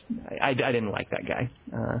didn't like that guy.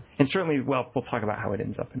 And certainly, well, we'll talk about how it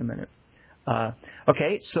ends up in a minute.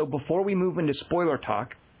 Okay, so before we move into spoiler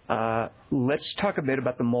talk, let's talk a bit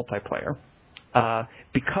about the multiplayer.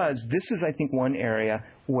 Because this is, I think, one area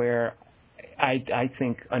where I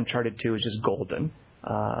think Uncharted 2 is just golden.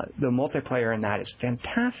 The multiplayer in that is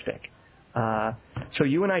fantastic. So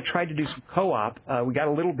you and I tried to do some co-op. We got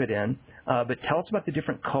a little bit in, but tell us about the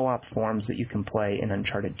different co-op forms that you can play in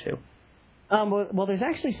Uncharted 2. Well, there's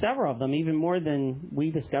actually several of them, even more than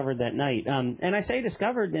we discovered that night. And I say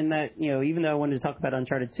discovered in that, even though I wanted to talk about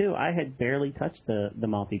Uncharted 2, I had barely touched the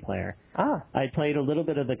multiplayer. I played a little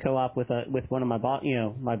bit of the co-op with one of my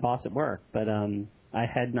my boss at work, but I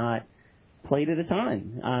had not played it a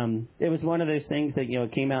ton. It was one of those things that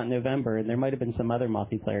it came out in November, and there might have been some other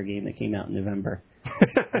multiplayer game that came out in November.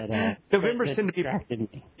 November that seemed to be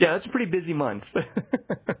me. Yeah, that's a pretty busy month.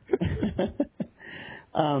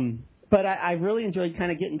 But I really enjoyed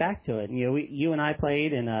kind of getting back to it. You and I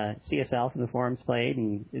played, and CSL from the forums played,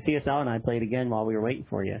 and CSL and I played again while we were waiting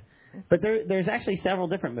for you. But there's actually several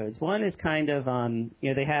different modes. One is kind of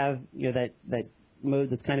they have that mode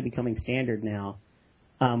that's kind of becoming standard now,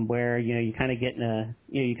 where you kind of get in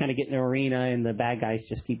an arena and the bad guys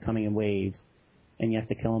just keep coming in waves, and you have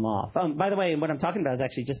to kill them off. By the way, what I'm talking about is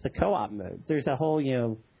actually just the co-op modes. There's a whole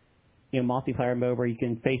multiplayer mode where you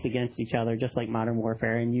can face against each other, just like Modern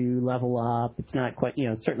Warfare, and you level up. It's not quite,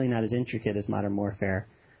 certainly not as intricate as Modern Warfare,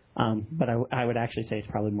 but I would actually say it's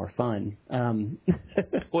probably more fun.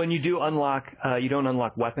 Well, and you do unlock, you don't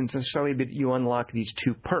unlock weapons necessarily, but you unlock these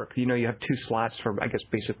 2 perks. You have 2 slots for, I guess,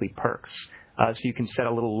 basically perks. So you can set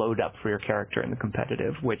a little load up for your character in the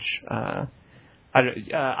competitive, which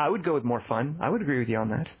I would go with more fun. I would agree with you on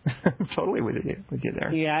that. Totally with you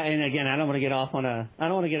there. Yeah, and again, I don't want to get off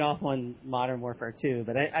on Modern Warfare 2,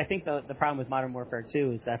 but I think the problem with Modern Warfare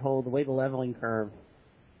 2 is the way the leveling curve,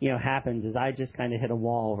 happens is I just kind of hit a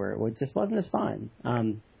wall where it just wasn't as fun.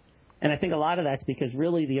 And I think a lot of that's because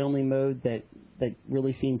really the only mode that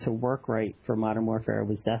really seemed to work right for Modern Warfare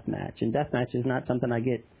was Deathmatch, and Deathmatch is not something I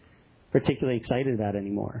get particularly excited about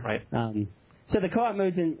anymore. Right. So the co-op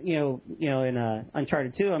modes in in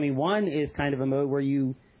Uncharted 2, one is kind of a mode where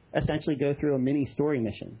you essentially go through a mini story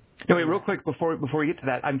mission. No, wait, real quick before we get to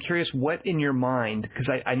that, I'm curious what in your mind, because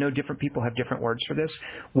I know different people have different words for this.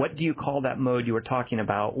 What do you call that mode you were talking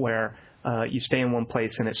about, where you stay in one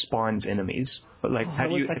place and it spawns enemies? Like, how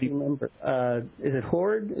do you remember? Is it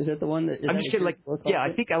Horde? Is it the one that? I'm just kidding.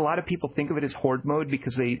 I think a lot of people think of it as Horde mode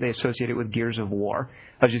because they associate it with Gears of War.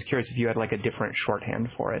 I was just curious if you had like a different shorthand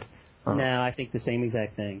for it. No, I think the same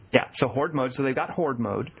exact thing. Yeah, so Horde mode. So they've got Horde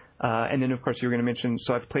mode, and then of course you were going to mention.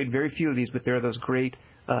 So I've played very few of these, but there are those great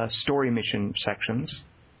story mission sections.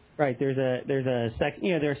 Right. There are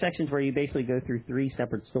sections where you basically go through 3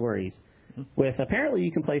 separate stories. With apparently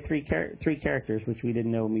you can play three characters, which we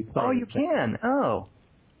didn't know when we played. Oh, you can. Oh.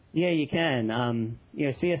 Yeah, you can.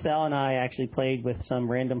 CSL and I actually played with some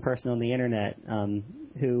random person on the internet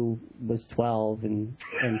who was 12 and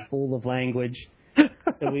full of language.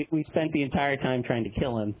 So we spent the entire time trying to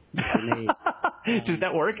kill him with grenades. Does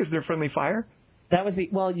that work? Is there friendly fire? That was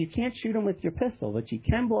you can't shoot him with your pistol, but you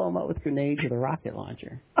can blow him up with grenades with a rocket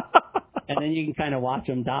launcher. And then you can kind of watch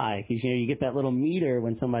them die because you get that little meter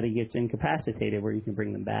when somebody gets incapacitated where you can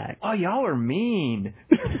bring them back. Oh, y'all are mean.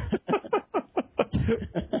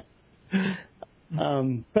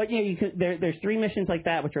 But there's 3 missions like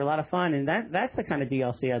that which are a lot of fun, and that's the kind of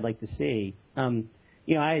DLC I'd like to see.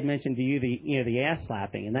 I had mentioned to you the ass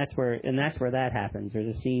slapping, and that's where that happens.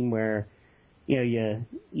 There's a scene where you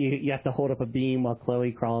have to hold up a beam while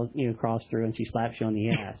Chloe crawls through, and she slaps you on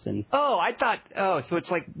the ass. And so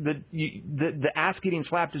it's like the ass getting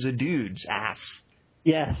slapped is a dude's ass.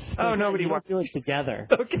 Yes. Oh, nobody wants to do it together.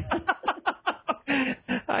 Okay.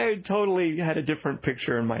 I totally had a different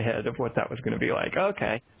picture in my head of what that was going to be like.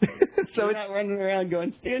 Okay. So it's not running around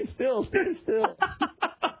going, stand still, stand still.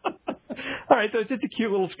 All right, so it's just a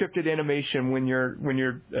cute little scripted animation when you're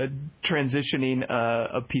transitioning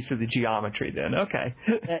a piece of the geometry. Then, okay.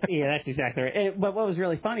 Yeah, that's exactly right. But what was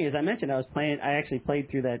really funny is I mentioned I actually played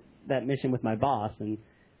through that mission with my boss, and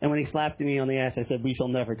when he slapped me on the ass, I said, "We shall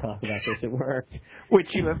never talk about this at work,"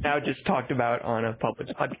 which you have now just talked about on a public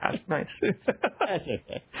podcast. Nice. That's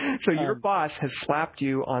okay. So your boss has slapped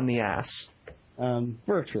you on the ass.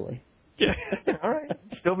 Virtually. Yeah. All right.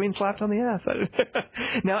 Still being slapped on the ass.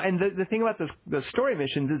 Now, and the thing about the story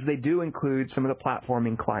missions is they do include some of the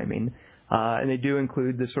platforming climbing, and they do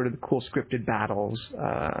include the sort of the cool scripted battles.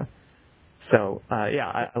 I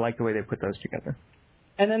like the way they put those together.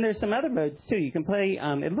 And then there's some other modes, too. You can play,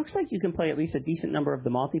 it looks like you can play at least a decent number of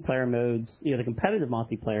the multiplayer modes, the competitive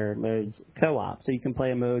multiplayer modes co-op. So you can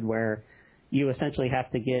play a mode where, you essentially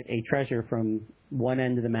have to get a treasure from one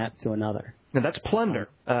end of the map to another. Now that's plunder,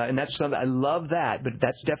 and that's something I love that, but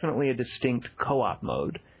that's definitely a distinct co-op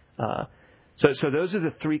mode. So those are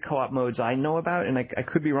the 3 co-op modes I know about, and I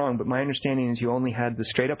could be wrong, but my understanding is you only had the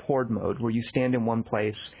straight-up horde mode where you stand in one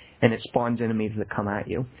place and it spawns enemies that come at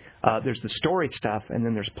you. There's the story stuff, and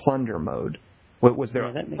then there's plunder mode. What was there?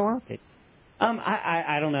 Yeah, that makes sense.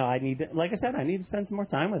 I don't know. I need to spend some more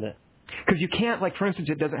time with it. Because you can't, like, for instance,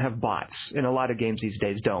 it doesn't have bots, and a lot of games these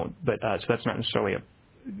days don't. But so that's not necessarily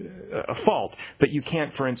a fault. But you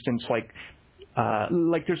can't, for instance, like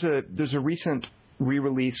there's a recent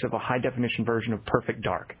re-release of a high-definition version of Perfect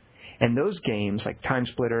Dark. And those games, like Time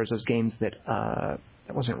Splitters, those games that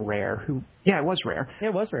wasn't Rare. It was Rare. Yeah,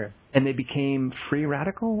 it was Rare. And they became Free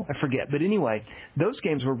Radical? I forget. But anyway, those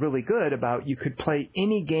games were really good about you could play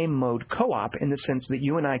any game mode co-op in the sense that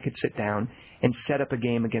you and I could sit down and set up a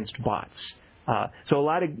game against bots. So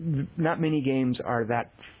not many games are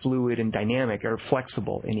that fluid and dynamic or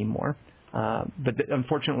flexible anymore. But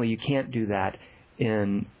unfortunately, you can't do that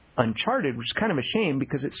in Uncharted, which is kind of a shame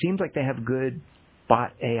because it seems like they have good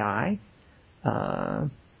bot AI.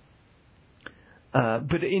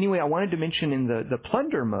 But anyway, I wanted to mention in the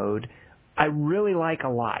plunder mode, I really like a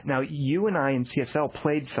lot. Now, you and I in CSL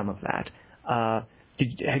played some of that.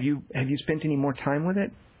 Have you spent any more time with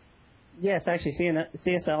it? Yes, actually,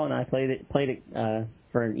 CSL and I played it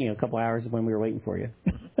for a couple hours when we were waiting for you.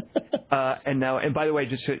 And by the way,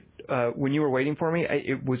 just when you were waiting for me,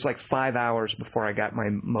 it was like 5 hours before I got my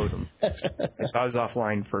modem. So I was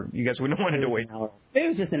offline for you guys. Wouldn't have wanted to wait. It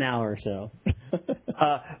was just an hour or so.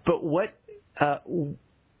 But what?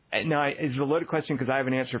 Now, it's a loaded question because I have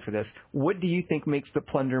an answer for this. What do you think makes the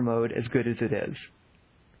plunder mode as good as it is?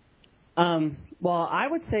 Well, I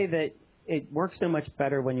would say that it works so much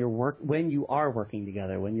better when you are working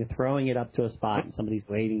together, when you're throwing it up to a spot and somebody's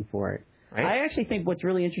waiting for it. Right. I actually think what's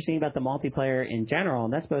really interesting about the multiplayer in general,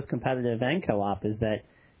 and that's both competitive and co-op, is that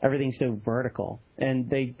everything's so vertical. And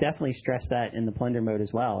they definitely stress that in the plunder mode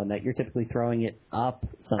as well, and that you're typically throwing it up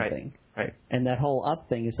something. Right. And that whole up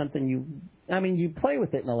thing is something you play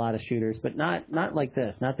with it in a lot of shooters, but not like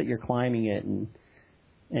this. Not that you're climbing it and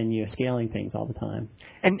you're scaling things all the time.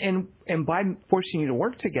 And by forcing you to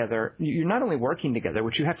work together, you're not only working together,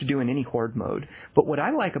 which you have to do in any horde mode, but what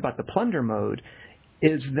I like about the plunder mode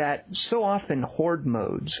is that so often horde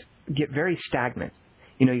modes get very stagnant.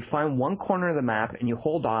 You find one corner of the map and you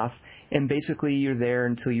hold off, and basically you're there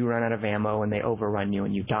until you run out of ammo and they overrun you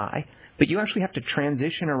and you die. But you actually have to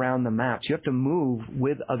transition around the maps. You have to move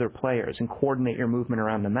with other players and coordinate your movement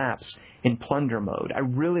around the maps in plunder mode. I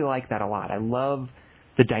really like that a lot. I love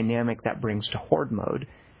the dynamic that brings to horde mode.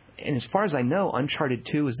 And as far as I know, Uncharted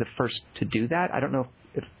 2 is the first to do that. I don't know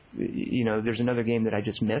if there's another game that I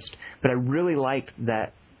just missed, but I really liked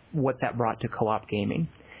what that brought to co-op gaming,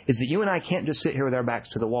 is that you and I can't just sit here with our backs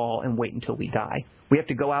to the wall and wait until we die. We have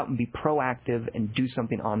to go out and be proactive and do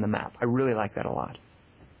something on the map. I really like that a lot.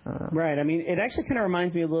 Right. I mean, it actually kind of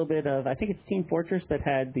reminds me a little bit of, I think it's Team Fortress that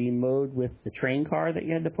had the mode with the train car that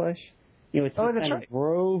you had to push. It's this kind of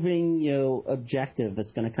roving, objective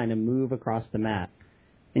that's going to kind of move across the map.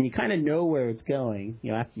 And you kind of know where it's going,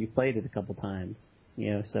 after you've played it a couple times.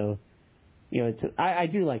 So, I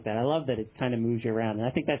do like that. I love that it kind of moves you around. And I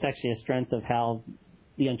think that's actually a strength of how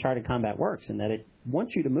the Uncharted combat works, in that it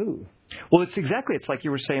wants you to move. Well, it's like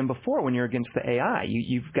you were saying before when you're against the AI.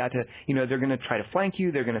 You've got to, they're going to try to flank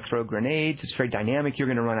you. They're going to throw grenades. It's very dynamic. You're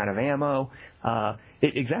going to run out of ammo.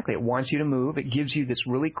 It wants you to move. It gives you this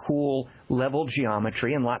really cool level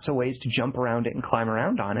geometry and lots of ways to jump around it and climb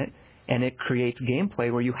around on it. And it creates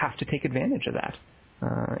gameplay where you have to take advantage of that.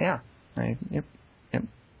 Yep.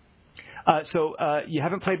 So you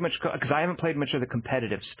haven't played much, because I haven't played much of the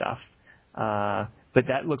competitive stuff. But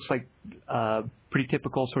that looks like pretty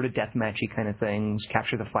typical sort of deathmatchy kind of things.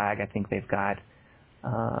 Capture the flag, I think they've got.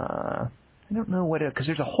 I don't know because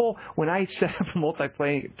there's a whole. When I set up a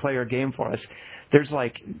multiplayer game for us, there's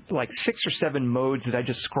like 6 or 7 modes that I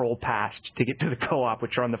just scroll past to get to the co-op,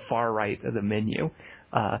 which are on the far right of the menu.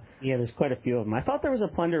 Yeah, there's quite a few of them. I thought there was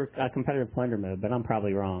a competitive plunder mode, but I'm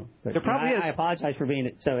probably wrong. But there probably is. I apologize for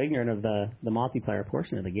being so ignorant of the multiplayer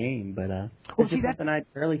portion of the game, but it's just something I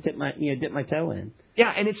barely dip my toe in.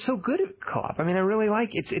 Yeah, and it's so good at co-op. I mean, I really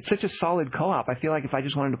like it. It's such a solid co-op. I feel like if I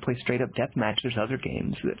just wanted to play straight up deathmatch, there's other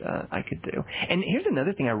games that I could do. And here's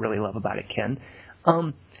another thing I really love about it, Ken.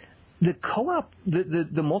 The co-op, the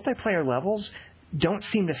multiplayer levels don't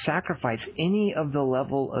seem to sacrifice any of the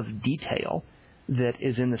level of detail that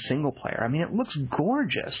is in the single player. I mean, it looks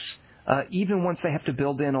gorgeous, even once they have to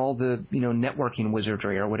build in all the networking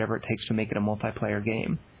wizardry or whatever it takes to make it a multiplayer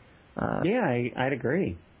game. Yeah, I'd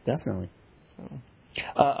agree, definitely.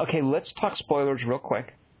 Okay, let's talk spoilers real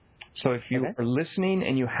quick. So if you are listening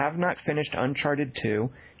and you have not finished Uncharted 2,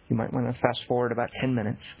 you might want to fast forward about 10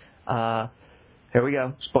 minutes. Here we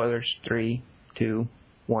go. Spoilers. 3, 2,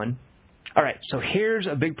 1. All right, so here's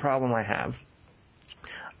a big problem I have.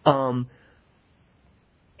 How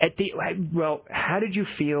did you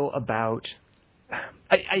feel about...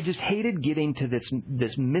 I just hated getting to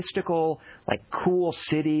this mystical, like, cool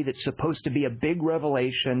city that's supposed to be a big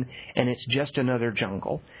revelation, and it's just another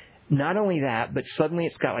jungle. Not only that, but suddenly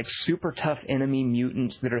it's got, like, super tough enemy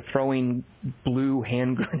mutants that are throwing blue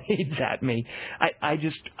hand grenades at me. I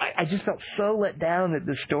just felt so let down that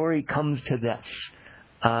the story comes to this.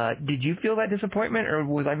 Did you feel that disappointment, or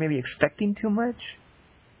was I maybe expecting too much?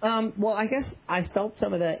 Well, I guess I felt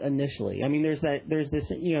some of that initially. I mean, there's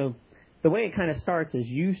this, the way it kind of starts is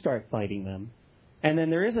you start fighting them, and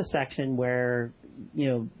then there is a section where,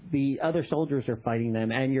 the other soldiers are fighting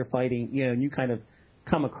them, and you're fighting, and you kind of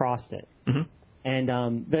come across it. Mm-hmm. And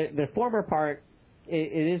the former part,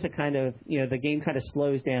 it is a kind of, the game kind of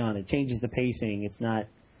slows down. It changes the pacing. It's not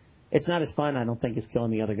as fun, I don't think, as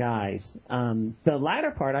killing the other guys. The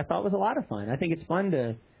latter part I thought was a lot of fun. I think it's fun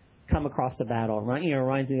to come across the battle.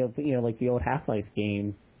 Reminds me of, like the old Half-Life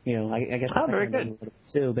game. I guess. Oh, very good.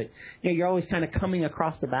 Too, but you're always kind of coming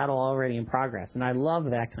across the battle already in progress, and I love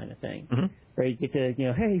that kind of thing. Mm-hmm. Where you get to,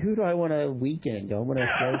 hey, who do I want to weaken? Do I want to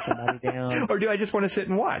throw somebody down, or do I just want to sit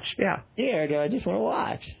and watch? Yeah. Yeah, or do I just want to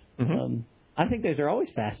watch? Mm-hmm. I think those are always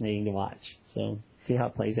fascinating to watch. So see how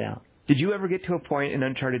it plays out. Did you ever get to a point in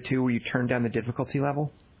Uncharted 2 where you turned down the difficulty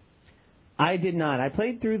level? I did not. I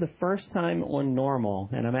played through the first time on normal,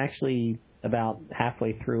 and I'm actually about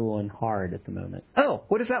halfway through on hard at the moment. Oh,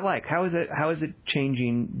 what is that like? How is it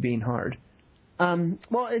changing being hard?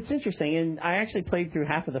 Well, it's interesting, and I actually played through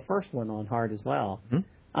half of the first one on hard as well.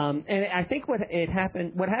 Mm-hmm. And I think what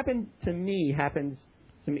happened to me happens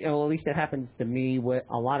to me. Well, at least it happens to me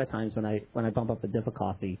a lot of times when I bump up the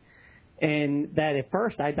difficulty, and that at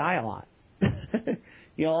first I die a lot.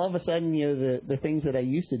 All of a sudden, the things that I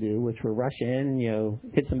used to do, which were rush in,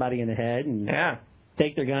 hit somebody in the head and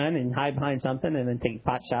take their gun and hide behind something and then take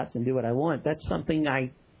pot shots and do what I want. That's something I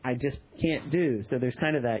just can't do. So there's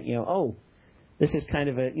kind of that, this is kind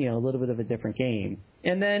of a little bit of a different game.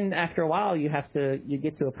 And then after a while, you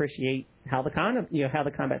get to appreciate how the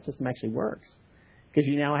combat system actually works, because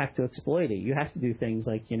you now have to exploit it. You have to do things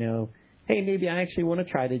like, hey, maybe I actually want to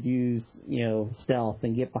try to use, stealth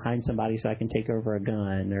and get behind somebody so I can take over a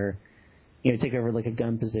gun, or, take over like a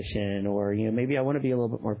gun position, or, maybe I want to be a little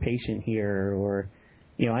bit more patient here, or,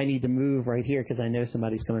 I need to move right here because I know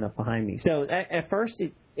somebody's coming up behind me. So at first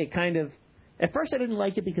at first I didn't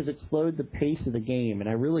like it because it slowed the pace of the game, and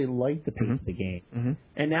I really liked the pace of the game. Mm-hmm.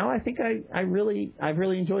 And now I think I've really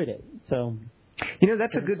enjoyed it. So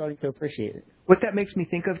that's a good. Starting to appreciate it. What that makes me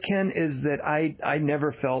think of, Ken, is that I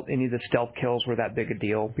never felt any of the stealth kills were that big a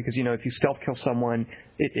deal, because if you stealth kill someone,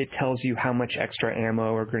 it tells you how much extra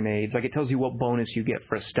ammo or grenades. Like, it tells you what bonus you get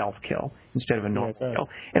for a stealth kill instead of a normal kill.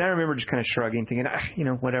 And I remember just kind of shrugging, thinking,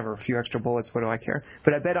 whatever, a few extra bullets, what do I care?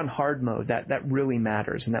 But I bet on hard mode that really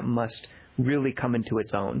matters, and that must really come into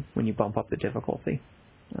its own when you bump up the difficulty.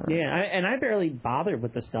 And I barely bothered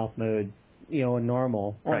with the stealth mode, in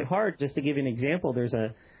normal. On hard, just to give you an example, there's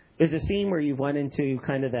a scene where you went into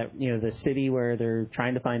kind of that, the city where they're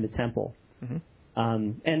trying to find the temple. Mm-hmm.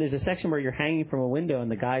 And there's a section where you're hanging from a window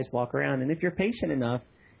and the guys walk around. And if you're patient enough,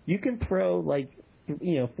 you can throw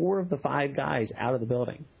 4 of the 5 guys out of the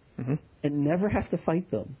building, mm-hmm. and never have to fight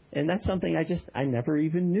them. And that's something I never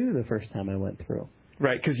even knew the first time I went through.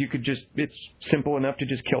 Right, because you could it's simple enough to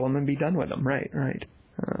just kill them and be done with them. Right.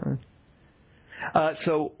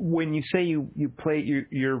 So when you say you play,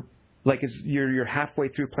 you're you're halfway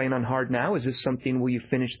through playing on hard now. Is this something, will you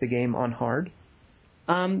finish the game on hard?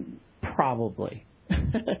 Probably.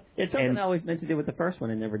 It's something I always meant to do with the first one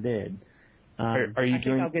and never did. Are you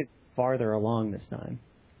doing? I'll get farther along this time.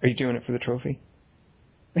 Are you doing it for the trophy?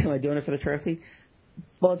 Am I doing it for the trophy?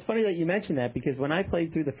 Well, it's funny that you mentioned that, because when I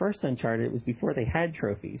played through the first Uncharted, it was before they had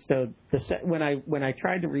trophies. So when I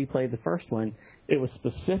tried to replay the first one, it was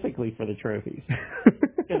specifically for the trophies,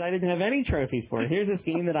 because I didn't have any trophies for it. Here's this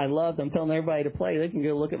game that I loved. I'm telling everybody to play. They can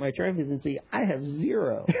go look at my trophies and see I have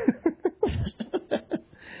 0.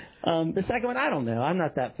 The second one, I don't know. I'm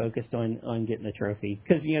not that focused on getting a trophy,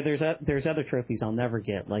 because there's other trophies I'll never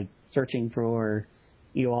get, like searching for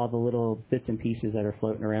all the little bits and pieces that are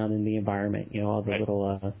floating around in the environment. All the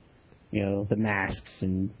little the masks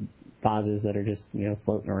and vases that are just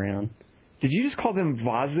floating around. Did you just call them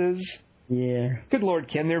vases? Yeah. Good Lord,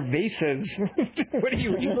 Ken, they're vases. What are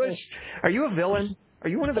you, English? Are you a villain? Are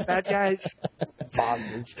you one of the bad guys?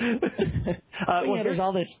 Bosses. There's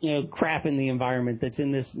all this, crap in the environment that's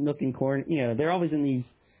in this nook and corner. They're always in these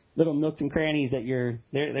little nooks and crannies that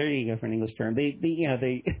there you go for an English term.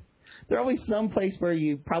 They're always someplace where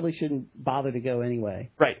you probably shouldn't bother to go anyway.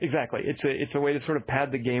 Right, exactly. It's a way to sort of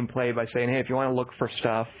pad the gameplay by saying, hey, if you want to look for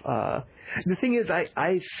stuff. The thing is,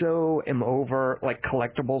 I so am over like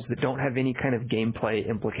collectibles that don't have any kind of gameplay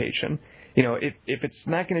implication. If it's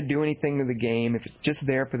not going to do anything to the game, if it's just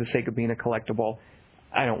there for the sake of being a collectible,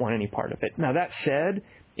 I don't want any part of it. Now, that said,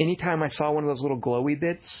 anytime I saw one of those little glowy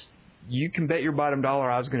bits, you can bet your bottom dollar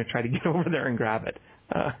I was going to try to get over there and grab it.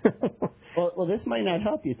 Well, this might not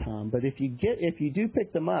help you, Tom, but if you do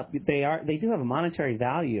pick them up, they do have a monetary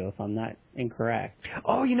value, if I'm not incorrect.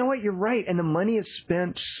 Oh, you know what? You're right. And the money is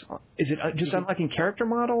spent. Is it just unlocking character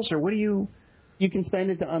models, or what do you? You can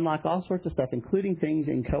spend it to unlock all sorts of stuff, including things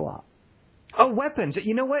in co-op. Oh, weapons.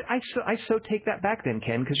 You know what? I so take that back then,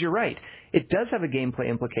 Ken, because you're right. It does have a gameplay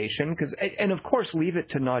implication, and of course, leave it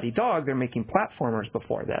to Naughty Dog. They're making platformers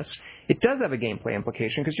before this. It does have a gameplay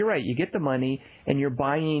implication, because you're right. You get the money, and you're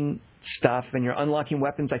buying stuff, and you're unlocking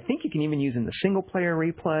weapons. I think you can even use in the single-player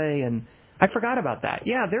replay, and I forgot about that.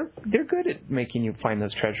 Yeah, they're good at making you find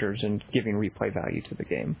those treasures and giving replay value to the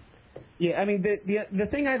game. Yeah, I mean, the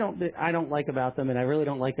thing I don't like about them, and I really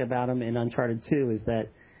don't like about them in Uncharted 2, is that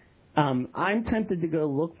I'm tempted to go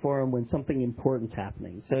look for them when something important's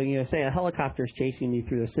happening. So, say a helicopter's chasing me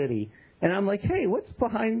through the city, and I'm like, hey, what's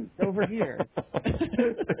behind over here?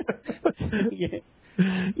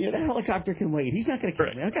 The helicopter can wait. He's not going to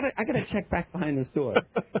kill me. I got to check back behind this door.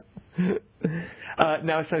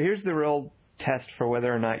 Now, so here's the real test for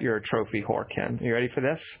whether or not you're a trophy whore, Ken. You ready for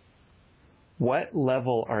this? What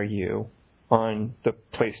level are you on the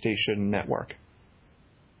PlayStation Network?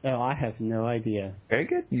 No, I have no idea. Very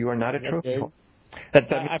good. You are not a trophy whore.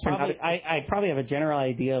 I probably have a general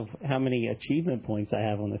idea of how many achievement points I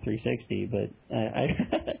have on the 360, but I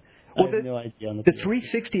have no idea on the 360. The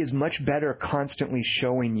 360 is much better constantly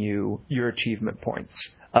showing you your achievement points.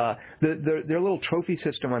 Their little trophy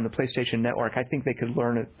system on the PlayStation Network, I think they could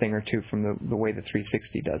learn a thing or two from the way the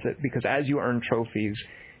 360 does it, because as you earn trophies,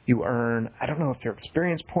 you earn, I don't know if they're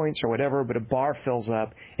experience points or whatever, but a bar fills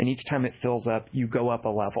up, and each time it fills up, you go up a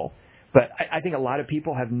level. But I think a lot of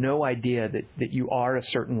people have no idea that you are a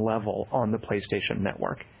certain level on the PlayStation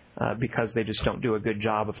Network because they just don't do a good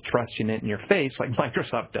job of thrusting it in your face like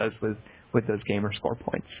Microsoft does with those gamer score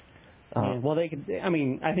points. Well, they could. I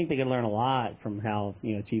mean, I think they could learn a lot from how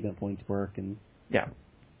achievement points work. And yeah,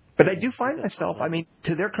 but I do find myself. I mean,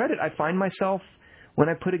 to their credit, I find myself. When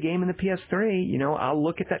I put a game in the PS3, I'll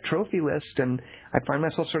look at that trophy list, and I find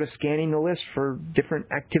myself sort of scanning the list for different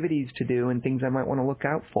activities to do and things I might want to look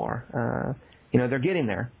out for. They're getting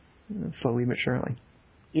there, slowly but surely.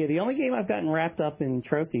 Yeah, the only game I've gotten wrapped up in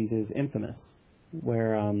trophies is Infamous,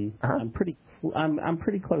 where I'm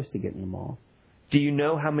pretty close to getting them all. Do you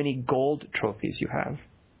know how many gold trophies you have?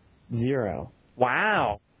 0.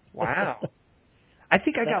 Wow. I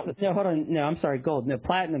think I got... No, hold on. No, I'm sorry, gold. No,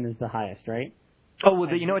 platinum is the highest, right? Oh,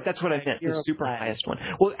 well, you know what? That's what I meant. The super highest one.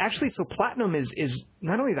 Well, actually, so platinum is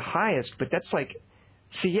not only the highest, but that's like,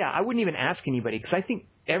 I wouldn't even ask anybody because I think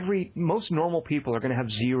most normal people are going to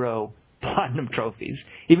have 0 platinum trophies.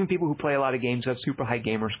 Even people who play a lot of games have super high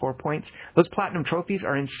gamer score points. Those platinum trophies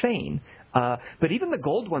are insane. But even the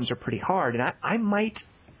gold ones are pretty hard. And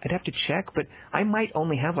I'd have to check, but I might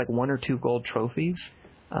only have like 1 or 2 gold trophies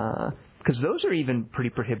because those are even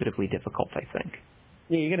pretty prohibitively difficult, I think.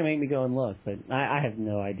 Yeah, you're going to make me go and look, but I have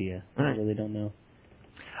no idea. I really don't know.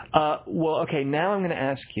 Well, okay, now I'm going to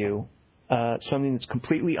ask you something that's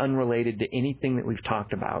completely unrelated to anything that we've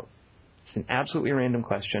talked about. It's an absolutely random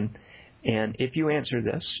question, and if you answer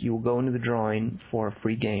this, you will go into the drawing for a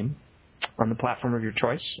free game on the platform of your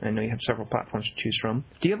choice. I know you have several platforms to choose from.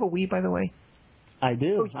 Do you have a Wii, by the way? I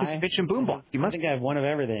do. Oh, Switch and Boombox. I think I have one of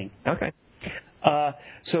everything. Okay.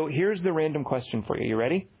 So here's the random question for you. You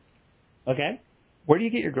ready? Okay. Where do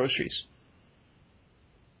you get your groceries?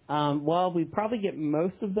 Well, we probably get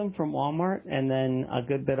most of them from Walmart, and then a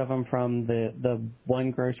good bit of them from the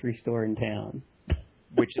one grocery store in town.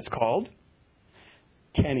 Which is called?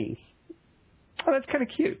 Kenny's. Oh, that's kind of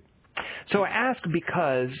cute. So I ask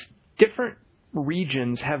because different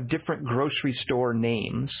regions have different grocery store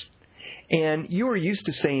names, and you are used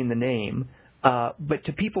to saying the name, but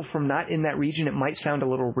to people from not in that region, it might sound a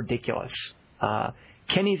little ridiculous.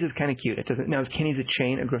 Kenny's is kind of cute. Now, is Kenny's a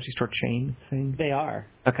grocery store chain thing? They are.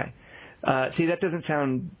 Okay. See, that doesn't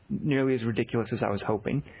sound nearly as ridiculous as I was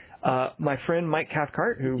hoping. My friend Mike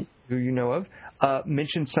Cathcart, who you know of,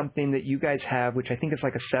 mentioned something that you guys have, which I think is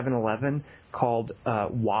like a 7-Eleven called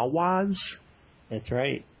Wawa's. That's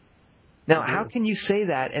right. Now, how can you say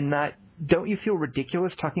that and not? Don't you feel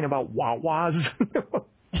ridiculous talking about Wawas?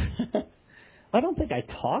 I don't think I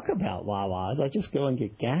talk about Wawas. I just go and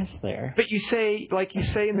get gas there. But you say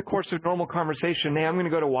in the course of normal conversation, "Hey, I'm going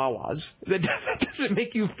to go to Wawas." That doesn't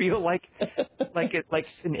make you feel like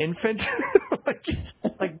an infant.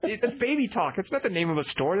 It's baby talk. It's not the name of a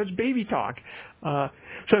store. That's baby talk.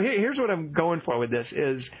 So here's what I'm going for with this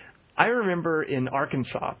is, I remember in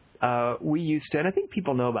Arkansas, we used to, and I think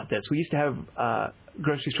people know about this. We used to have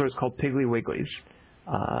grocery stores called Piggly Wigglies.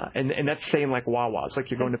 And that's saying like Wawa's,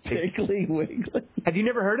 like you're going to Piggly Wiggly. Have you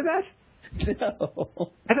never heard of that?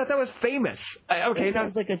 No. I thought that was famous. Okay, it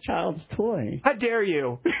sounds like a child's toy. How dare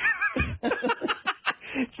you?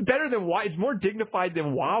 It's better than It's more dignified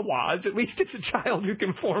than Wawa's. At least it's a child who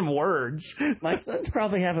can form words. My sons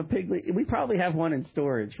probably have a Piggly. We probably have one in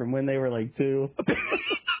storage from when they were like 2.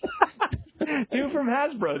 New from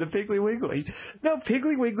Hasbro, the Piggly Wiggly. No,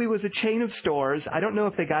 Piggly Wiggly was a chain of stores. I don't know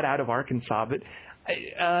if they got out of Arkansas, but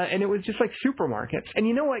and it was just like supermarkets. And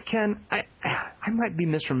you know what, Ken? I might be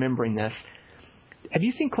misremembering this. Have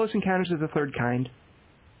you seen Close Encounters of the Third Kind?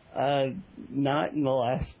 Not in the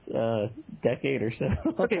last decade or so.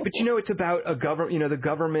 Okay, but you know it's about a government. You know, the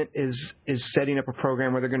government is setting up a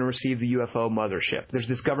program where they're going to receive the UFO mothership. There's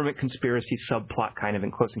this government conspiracy subplot kind of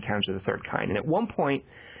in Close Encounters of the Third Kind, and at one point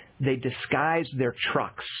they disguise their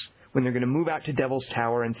trucks when they're going to move out to Devil's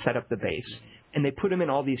Tower and set up the base. And they put them in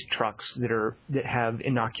all these trucks that have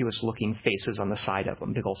innocuous-looking faces on the side of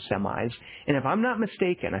them, big old semis. And if I'm not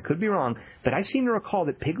mistaken, I could be wrong, but I seem to recall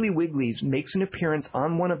that Piggly Wiggly's makes an appearance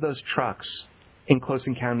on one of those trucks in Close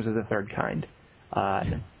Encounters of the Third Kind.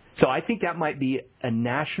 So I think that might be a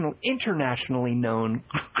internationally known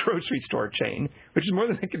grocery store chain, which is more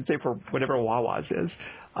than I can say for whatever Wawa's is.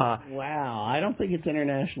 Wow, I don't think it's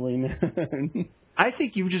internationally known. I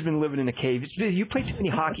think you've just been living in a cave. You play too many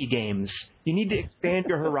hockey games. You need to expand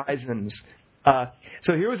your horizons.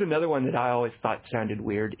 So here was another one that I always thought sounded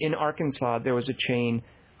weird. In Arkansas, there was a chain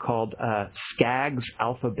called Skaggs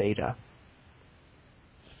Alpha Beta.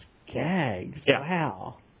 Skaggs? Yeah.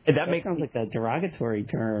 Wow. And that sounds like a derogatory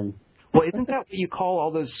term. Well, isn't that what you call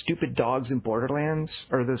all those stupid dogs in Borderlands?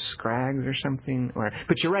 Or those Scrags or something?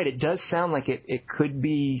 But you're right, it does sound like it could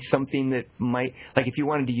be something that might... Like, if you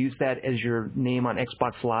wanted to use that as your name on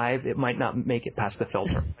Xbox Live, it might not make it past the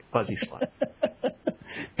filter, like Fuzzy Slut.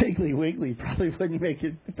 Piggly Wiggly probably wouldn't make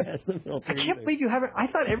it past the filter. I can't believe you haven't... I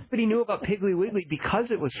thought everybody knew about Piggly Wiggly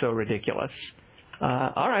because it was so ridiculous.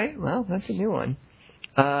 All right, well, that's a new one.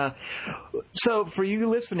 So, for you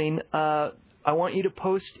listening... I want you to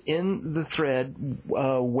post in the thread,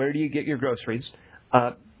 where do you get your groceries?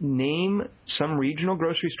 Name some regional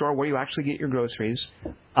grocery store where you actually get your groceries.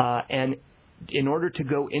 And in order to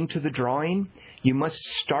go into the drawing, you must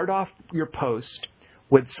start off your post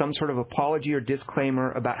with some sort of apology or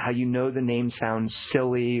disclaimer about how you know the name sounds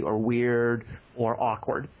silly or weird or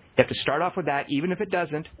awkward. You have to start off with that, even if it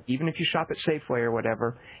doesn't, even if you shop at Safeway or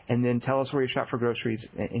whatever, and then tell us where you shop for groceries,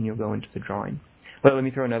 and you'll go into the drawing. Well, let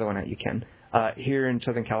me throw another one at you, Ken. Here in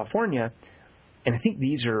Southern California, and I think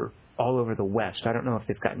these are all over the West. I don't know if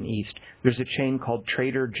they've gotten east. There's a chain called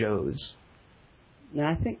Trader Joe's. Now,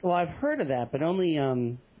 I've heard of that, but only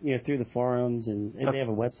through the forums, and they have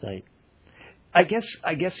a website. I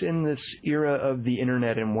guess in this era of the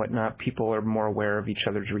internet and whatnot, people are more aware of each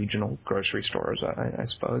other's regional grocery stores, I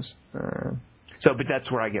suppose. But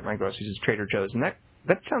that's where I get my groceries, is Trader Joe's, and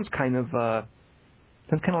that sounds kind of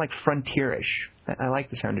like frontierish. I like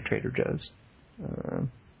the sound of Trader Joe's.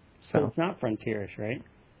 So it's not frontierish, right?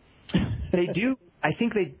 They do. I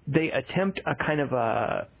think they attempt a kind of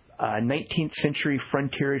a 19th century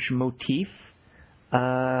frontierish motif.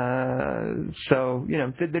 So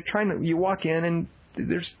they're trying to. You walk in and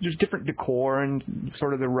there's different decor and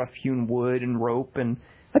sort of the rough-hewn wood and rope, and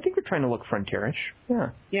I think they're trying to look frontierish. Yeah.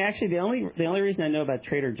 Yeah. Actually, the only reason I know about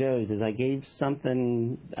Trader Joe's is I gave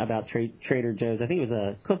something about Trader Joe's. I think it was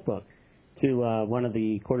a cookbook to one of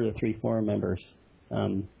the Quarter to Three forum members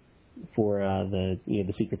for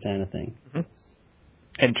the Secret Santa thing. Mm-hmm.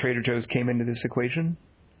 And Trader Joe's came into this equation?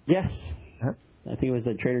 Yes. Uh-huh. I think it was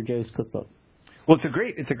the Trader Joe's cookbook. Well,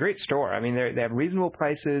 it's a great store. I mean, they have reasonable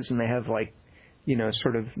prices, and they have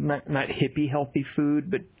sort of not hippie healthy food,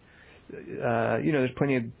 but there's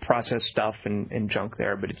plenty of processed stuff and junk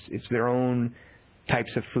there. But it's their own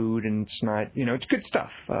types of food, and it's not it's good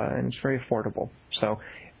stuff, and it's very affordable. So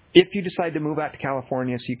if you decide to move out to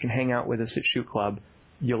California so you can hang out with us at Shoe Club,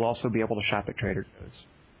 you'll also be able to shop at Trader Joe's.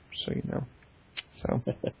 So So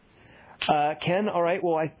Ken, all right.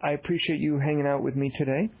 Well, I appreciate you hanging out with me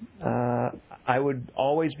today. I would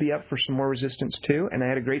always be up for some more Resistance 2, and I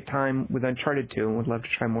had a great time with Uncharted 2 and would love to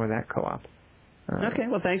try more of that co-op. Okay,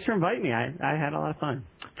 well, thanks for inviting me. I had a lot of fun.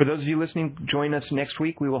 For those of you listening, join us next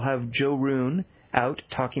week. We will have Joe Roon out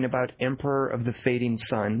talking about Emperor of the Fading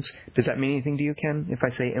Suns. Does that mean anything to you, Ken, if I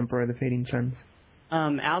say Emperor of the Fading Suns?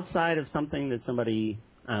 Outside of something that somebody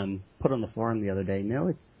put on the forum the other day, no,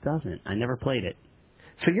 it doesn't. I never played it.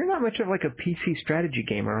 So you're not much of like a PC strategy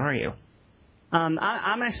gamer, are you?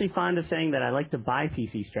 I'm actually fond of saying that I like to buy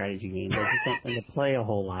PC strategy games. I just don't tend to play a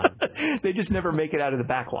whole lot of them. They just never make it out of the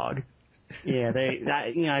backlog. Yeah,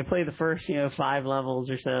 I play the first 5 levels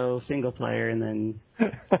or so single player, and then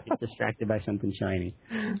get distracted by something shiny.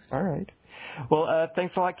 All right. Well,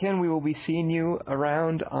 thanks a lot, Ken. We will be seeing you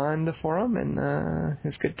around on the forum, and it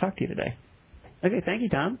was good to talk to you today. Okay, thank you,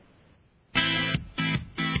 Tom.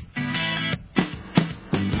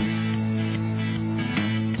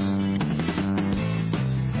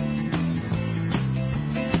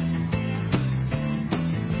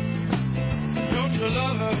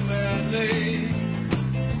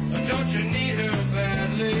 Don't you need her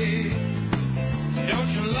badly? Don't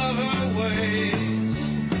you love her way?